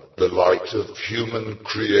dawn, the light of human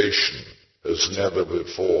creation, as never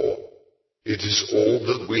before. It is all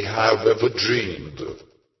that we have ever dreamed of.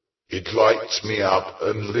 It lights me up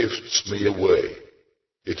and lifts me away.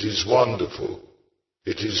 It is wonderful.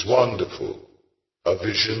 It is wonderful. A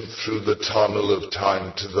vision through the tunnel of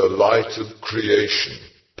time to the light of creation,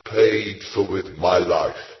 paid for with my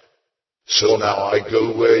life. So now I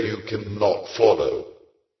go where you cannot follow.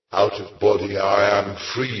 Out of body I am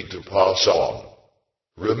free to pass on.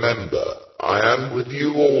 Remember, I am with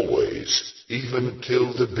you always, even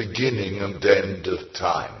till the beginning and end of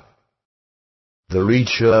time. The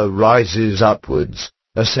Reacher rises upwards,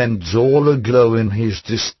 ascends all aglow in his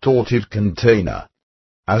distorted container.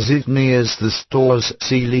 As it nears the store's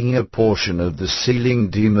ceiling, a portion of the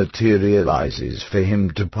ceiling dematerializes for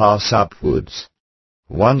him to pass upwards.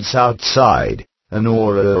 Once outside, an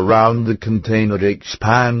aura around the container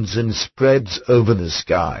expands and spreads over the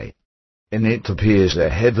sky. In it appears a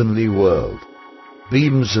heavenly world.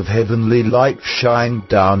 Beams of heavenly light shine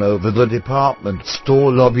down over the department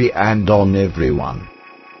store lobby and on everyone.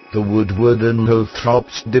 The Woodward and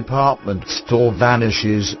Lothrop's department store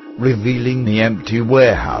vanishes, revealing the empty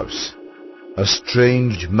warehouse. A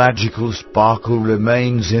strange magical sparkle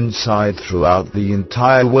remains inside throughout the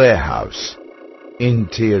entire warehouse.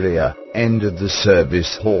 Interior, end of the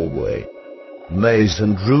service hallway. May's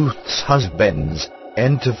and Ruth's husbands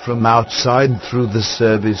enter from outside through the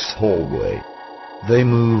service hallway. They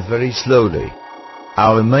move very slowly.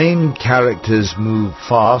 Our main characters move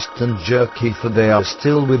fast and jerky, for they are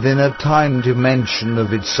still within a time dimension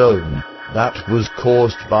of its own that was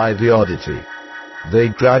caused by the oddity. They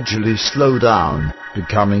gradually slow down,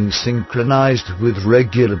 becoming synchronized with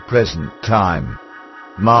regular present time.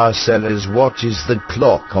 Marcellus watches the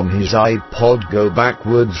clock on his iPod go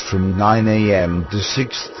backwards from 9 a.m. to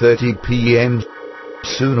 6:30 p.m.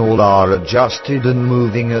 Soon all are adjusted and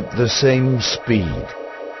moving at the same speed.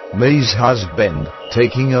 May's husband,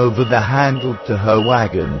 taking over the handle to her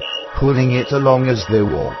wagon, pulling it along as they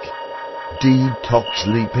walk. Detox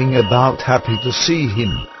leaping about, happy to see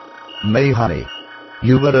him. May, honey,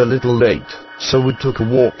 you were a little late, so we took a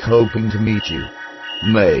walk hoping to meet you.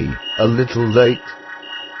 May, a little late?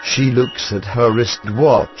 She looks at her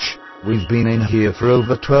wristwatch. We've been in here for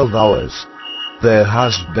over 12 hours. Their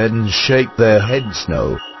husbands shake their heads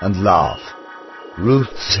no, and laugh.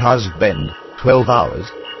 Ruth's husband, 12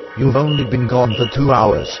 hours? You've only been gone for 2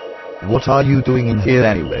 hours. What are you doing in here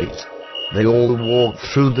anyways? They all walk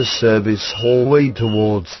through the service hallway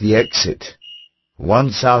towards the exit.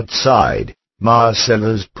 Once outside,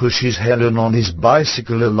 Marcellus pushes Helen on his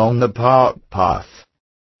bicycle along the park path.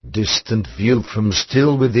 Distant view from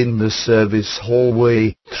still within the service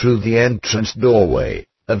hallway, through the entrance doorway,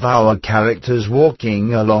 of our characters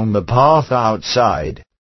walking along the path outside.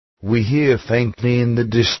 We hear faintly in the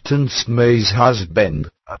distance May's husband.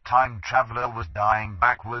 A time traveler was dying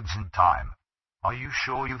backwards in time. Are you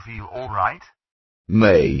sure you feel alright?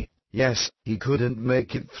 May, yes, he couldn't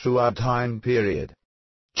make it through our time period.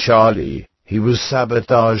 Charlie, he was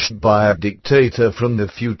sabotaged by a dictator from the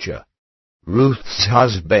future. Ruth's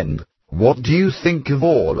husband, what do you think of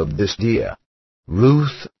all of this, dear?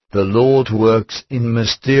 Ruth, the Lord works in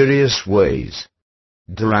mysterious ways.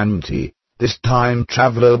 Durante, this time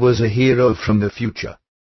traveler was a hero from the future.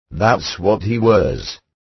 That's what he was.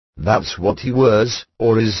 That's what he was,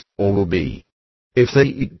 or is, or will be. If they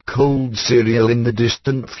eat cold cereal in the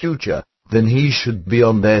distant future, then he should be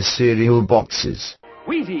on their cereal boxes.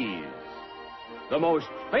 Wheaties, the most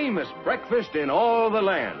famous breakfast in all the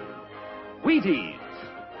land. Wheaties,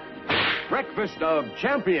 breakfast of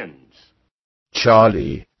champions.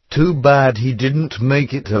 Charlie, too bad he didn't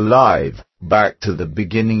make it alive, back to the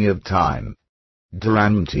beginning of time.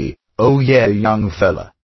 Durante, oh yeah, young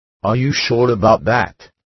fella. Are you sure about that?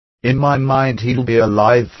 In my mind he'll be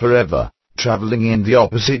alive forever, traveling in the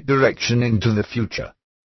opposite direction into the future.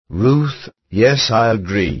 Ruth, yes, I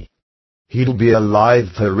agree. He'll be alive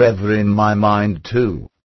forever in my mind too.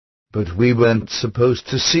 But we weren't supposed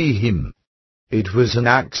to see him. It was an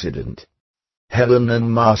accident. Helen and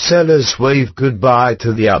Marcellus waved goodbye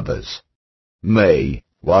to the others. May,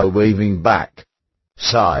 while waving back,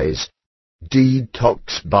 sighs.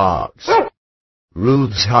 Detox barks.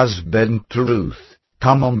 Ruth's husband to Ruth,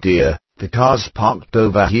 come on dear, the car's parked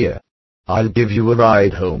over here. I'll give you a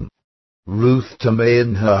ride home. Ruth to May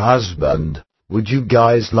and her husband, would you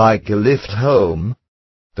guys like a lift home?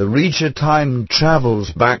 The Reacher time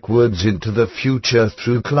travels backwards into the future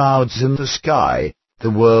through clouds in the sky. The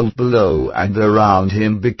world below and around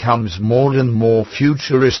him becomes more and more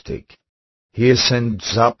futuristic. He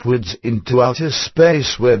ascends upwards into outer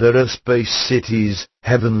space where there are space cities,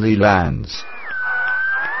 heavenly lands.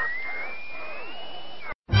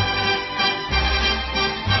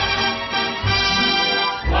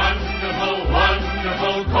 Wonderful,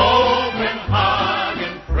 wonderful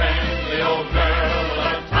Copenhagen, friendly old girl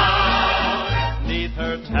of town. Neath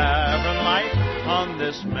her tavern light on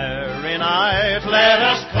this merry night, let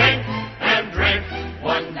us clink and drink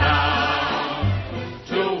one down.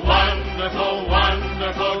 Wonderful,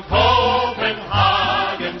 wonderful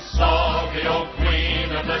Copenhagen, soggy old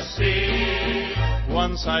queen of the sea.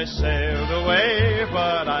 Once I sailed away,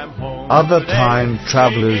 but I'm home. Other time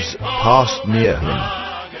travelers passed near him.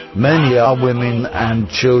 Many are women and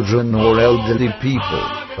children or elderly people,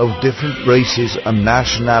 of different races and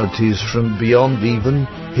nationalities from beyond even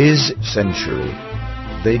his century.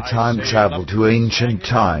 They time travel to ancient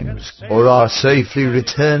times, or are safely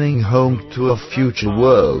returning home to a future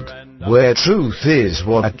world, where truth is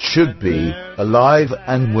what it should be, alive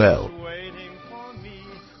and well. Waiting for me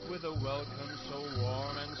with a welcome so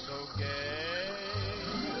warm and so gay.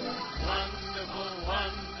 Wonderful,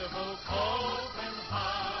 wonderful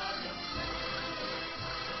Copenhagen.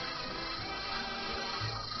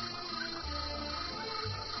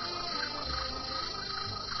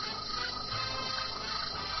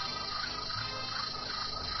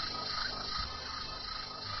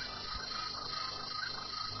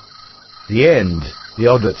 The End, The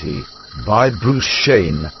Oddity, by Bruce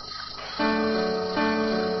Shane.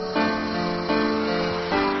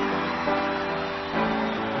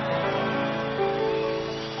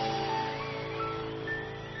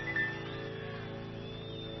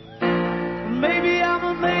 Maybe I'm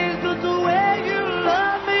amazed at the way you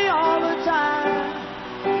love me all the time.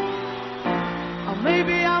 Or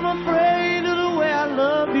maybe I'm afraid of the way I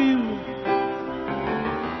love you.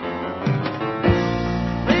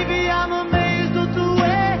 Maybe I'm amazed at the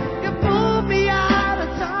way you pulled me out of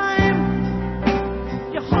time.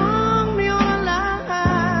 You hung me on a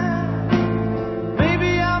line.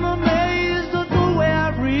 Maybe I'm amazed at the way I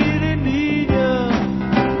really need you.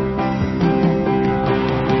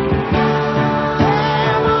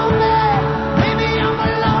 Maybe I'm a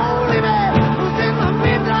lonely man who's in the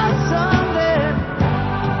midnight sunlight,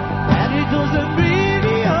 and he doesn't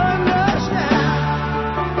really understand.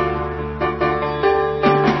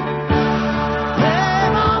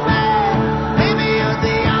 Maybe you're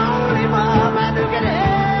the only woman who can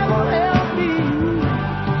ever help me.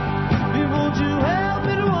 Won't you help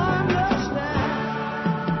me to understand?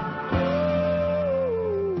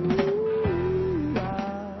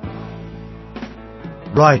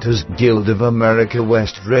 Writers Guild of America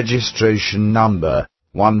West, registration number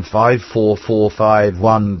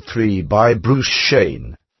 1544513 by Bruce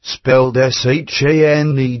Shane. spelled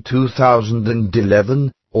SHANE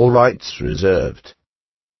 2011, all rights reserved.